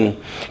well-being.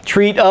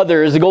 Treat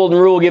others. The golden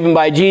rule given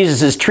by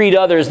Jesus is treat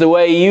others the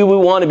way you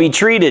want to be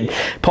treated.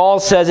 Paul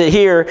says it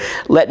here,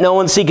 let no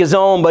one seek his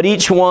own, but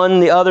each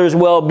one the other's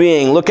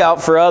well-being. Look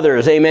out for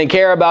others. Amen.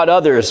 Care about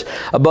others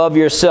above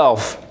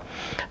yourself.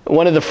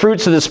 One of the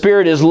fruits of the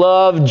Spirit is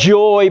love,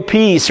 joy,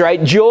 peace,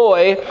 right?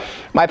 Joy,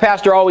 my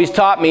pastor always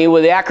taught me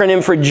with the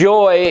acronym for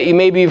joy,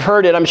 maybe you've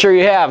heard it, I'm sure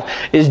you have,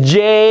 is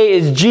J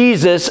is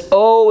Jesus,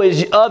 O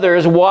is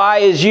others, Y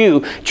is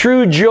you.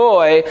 True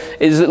joy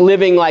is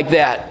living like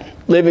that.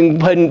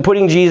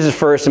 Putting Jesus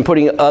first and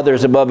putting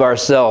others above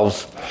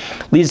ourselves.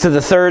 Leads to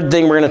the third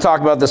thing we're going to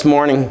talk about this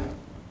morning,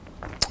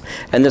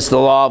 and this is the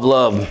law of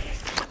love.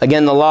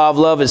 Again, the law of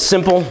love is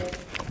simple.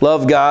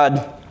 Love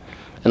God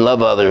and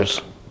love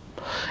others.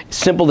 It's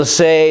simple to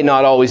say,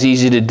 not always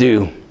easy to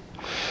do.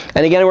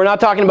 And again, we're not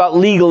talking about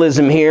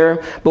legalism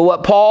here, but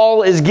what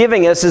Paul is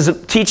giving us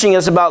is teaching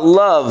us about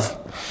love.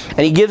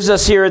 And he gives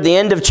us here at the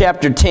end of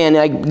chapter 10,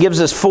 he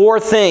gives us 4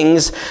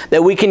 things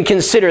that we can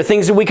consider,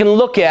 things that we can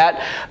look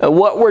at,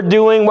 what we're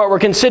doing, what we're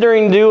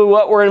considering to do,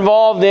 what we're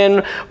involved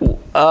in,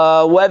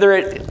 whether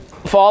it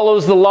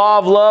follows the law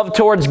of love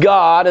towards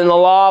God and the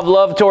law of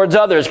love towards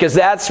others, because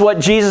that's what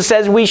Jesus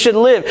says we should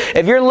live.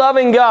 If you're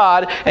loving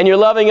God and you're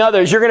loving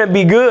others, you're going to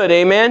be good.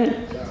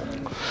 Amen?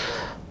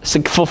 It's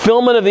the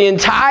fulfillment of the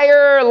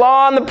entire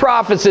law and the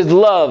prophets is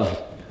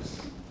love.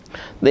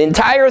 The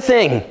entire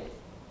thing.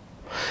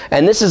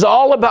 And this is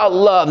all about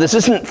love. This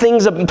isn't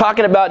things I'm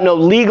talking about, no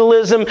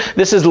legalism.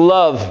 This is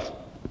love.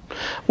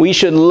 We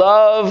should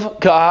love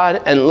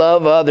God and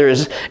love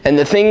others. And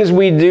the things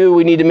we do,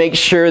 we need to make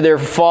sure they're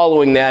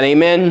following that.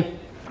 Amen?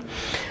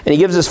 And he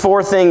gives us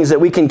 4 things that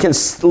we can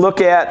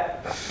look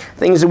at.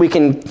 Things that we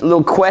can,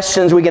 little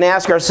questions we can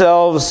ask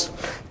ourselves.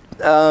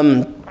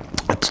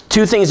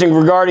 2 things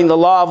regarding the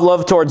law of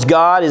love towards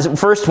God.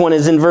 First one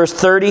is in verse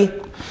 30.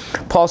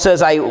 Paul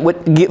says, I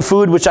get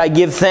food which I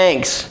give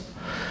thanks.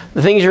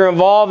 The things you're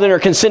involved in or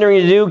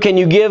considering to do, can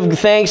you give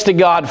thanks to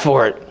God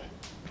for it?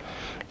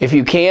 If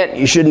you can't,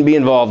 you shouldn't be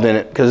involved in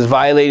it because it's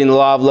violating the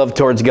law of love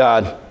towards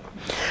God.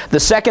 The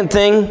second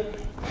thing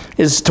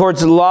is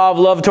towards the law of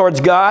love towards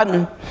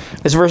God.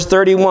 Is verse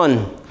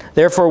 31.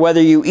 Therefore,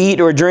 whether you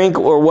eat or drink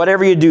or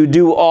whatever you do,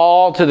 do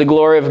all to the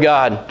glory of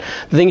God.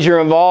 The things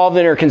you're involved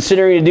in or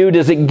considering to do,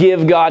 does it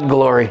give God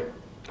glory?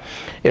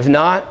 If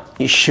not,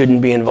 you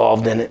shouldn't be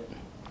involved in it.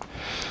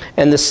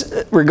 And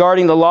this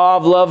regarding the law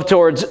of love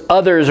towards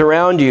others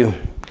around you.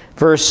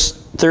 Verse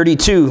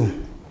 32.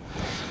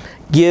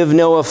 Give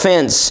no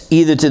offense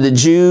either to the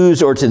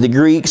Jews or to the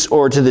Greeks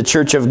or to the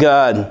church of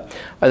God.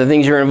 Are the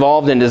things you're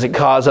involved in, does it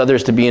cause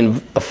others to be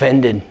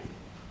offended?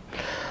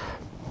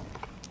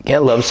 You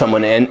can't love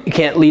someone and you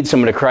can't lead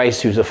someone to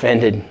Christ who's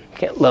offended. You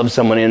can't love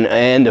someone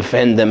and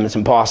offend them. It's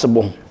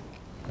impossible.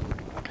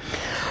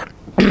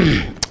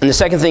 And the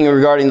second thing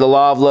regarding the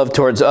law of love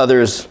towards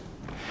others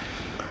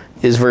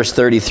is verse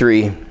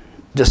 33.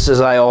 Just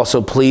as I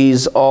also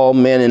please all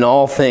men in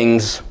all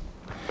things,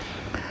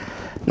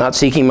 not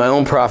seeking my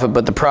own profit,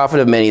 but the profit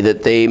of many,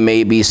 that they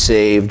may be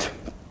saved.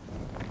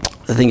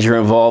 The things you're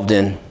involved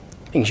in,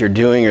 things you're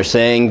doing or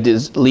saying, to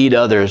lead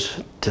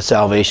others to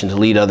salvation, to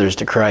lead others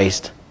to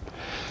Christ.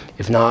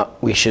 If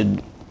not, we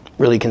should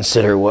really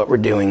consider what we're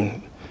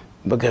doing,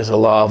 because the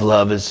law of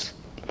love is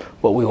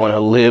what we want to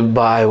live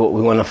by, what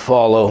we want to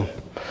follow,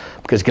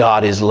 because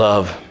God is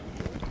love.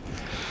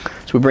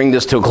 So we bring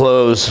this to a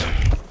close. I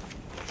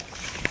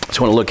just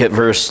want to look at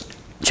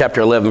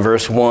chapter 11,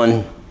 verse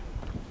 1.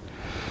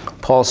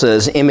 Paul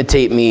says,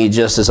 imitate me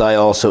just as I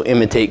also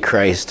imitate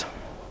Christ.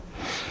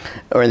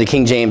 Or in the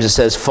King James it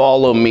says,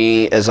 follow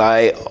me as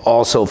I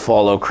also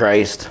follow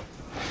Christ.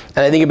 And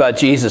I think about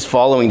Jesus,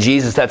 following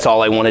Jesus, that's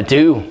all I want to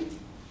do.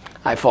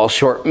 I fall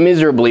short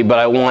miserably, but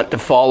I want to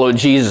follow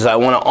Jesus. I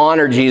want to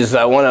honor Jesus.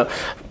 I want to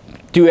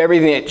do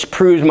everything that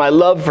proves my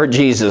love for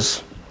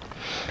Jesus.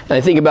 And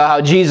I think about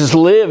how Jesus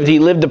lived. He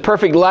lived a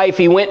perfect life.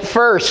 He went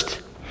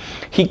first.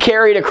 He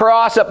carried a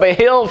cross up a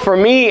hill for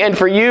me and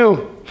for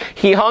you.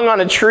 He hung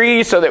on a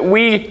tree so that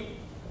we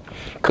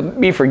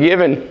could be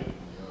forgiven.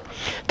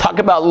 Talk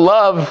about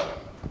love.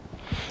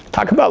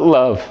 Talk about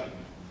love.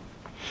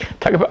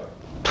 Talk about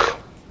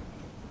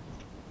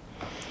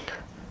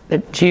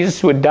that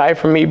Jesus would die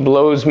for me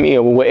blows me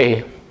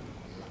away.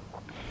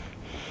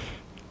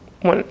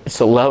 It's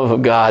the love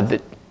of God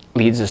that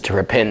leads us to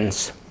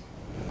repentance.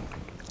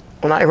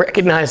 When I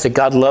recognize that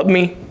God loved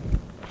me,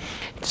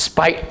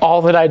 despite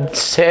all that I'd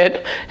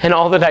said and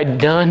all that I'd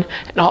done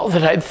and all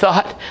that I'd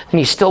thought, and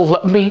He still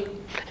loved me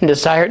and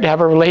desired to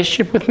have a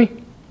relationship with me,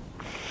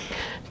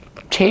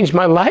 changed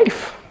my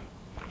life.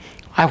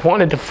 I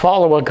wanted to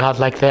follow a God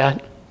like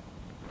that.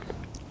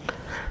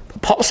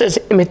 But Paul says,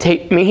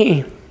 imitate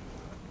me.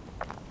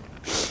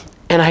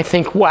 And I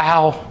think,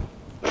 wow,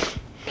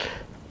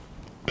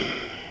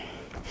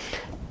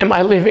 am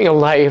I living a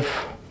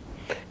life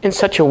in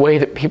such a way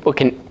that people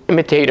can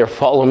imitate or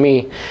follow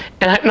me?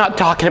 And I'm not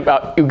talking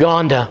about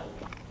Uganda.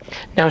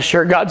 Now,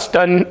 sure, God's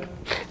done,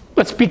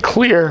 let's be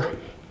clear.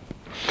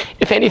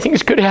 If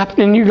anything's good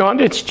happen in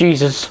Uganda, it's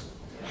Jesus.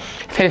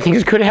 If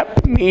anything's good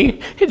happen to me,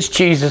 it's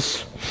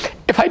Jesus.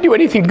 If I do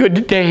anything good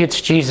today,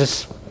 it's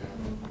Jesus.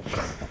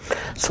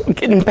 So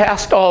getting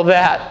past all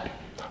that,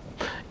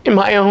 in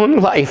my own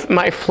life,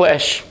 my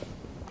flesh,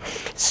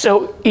 it's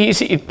so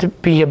easy to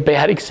be a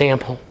bad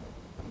example.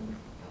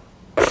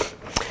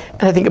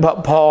 And I think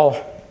about Paul.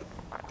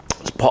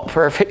 Was Paul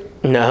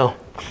perfect? No.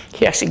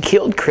 He actually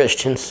killed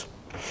Christians.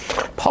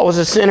 Paul was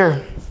a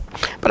sinner.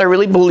 But I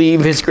really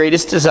believe his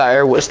greatest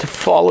desire was to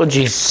follow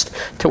Jesus,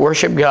 to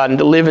worship God, and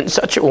to live in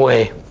such a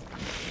way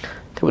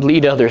that would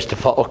lead others to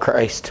follow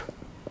Christ.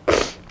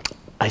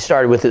 I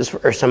started with this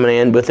verse. I'm going to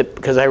end with it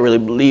because I really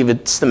believe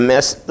it's the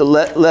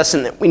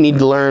lesson that we need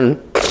to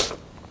learn.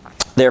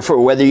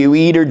 Therefore, whether you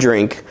eat or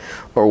drink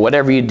or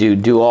whatever you do,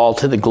 do all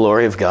to the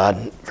glory of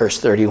God. Verse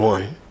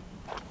 31.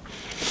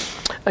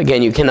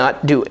 Again, you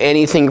cannot do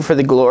anything for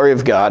the glory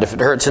of God if it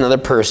hurts another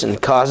person,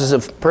 causes a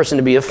person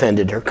to be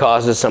offended, or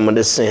causes someone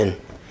to sin.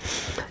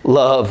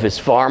 Love is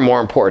far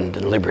more important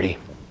than liberty.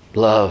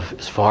 Love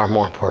is far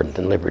more important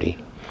than liberty.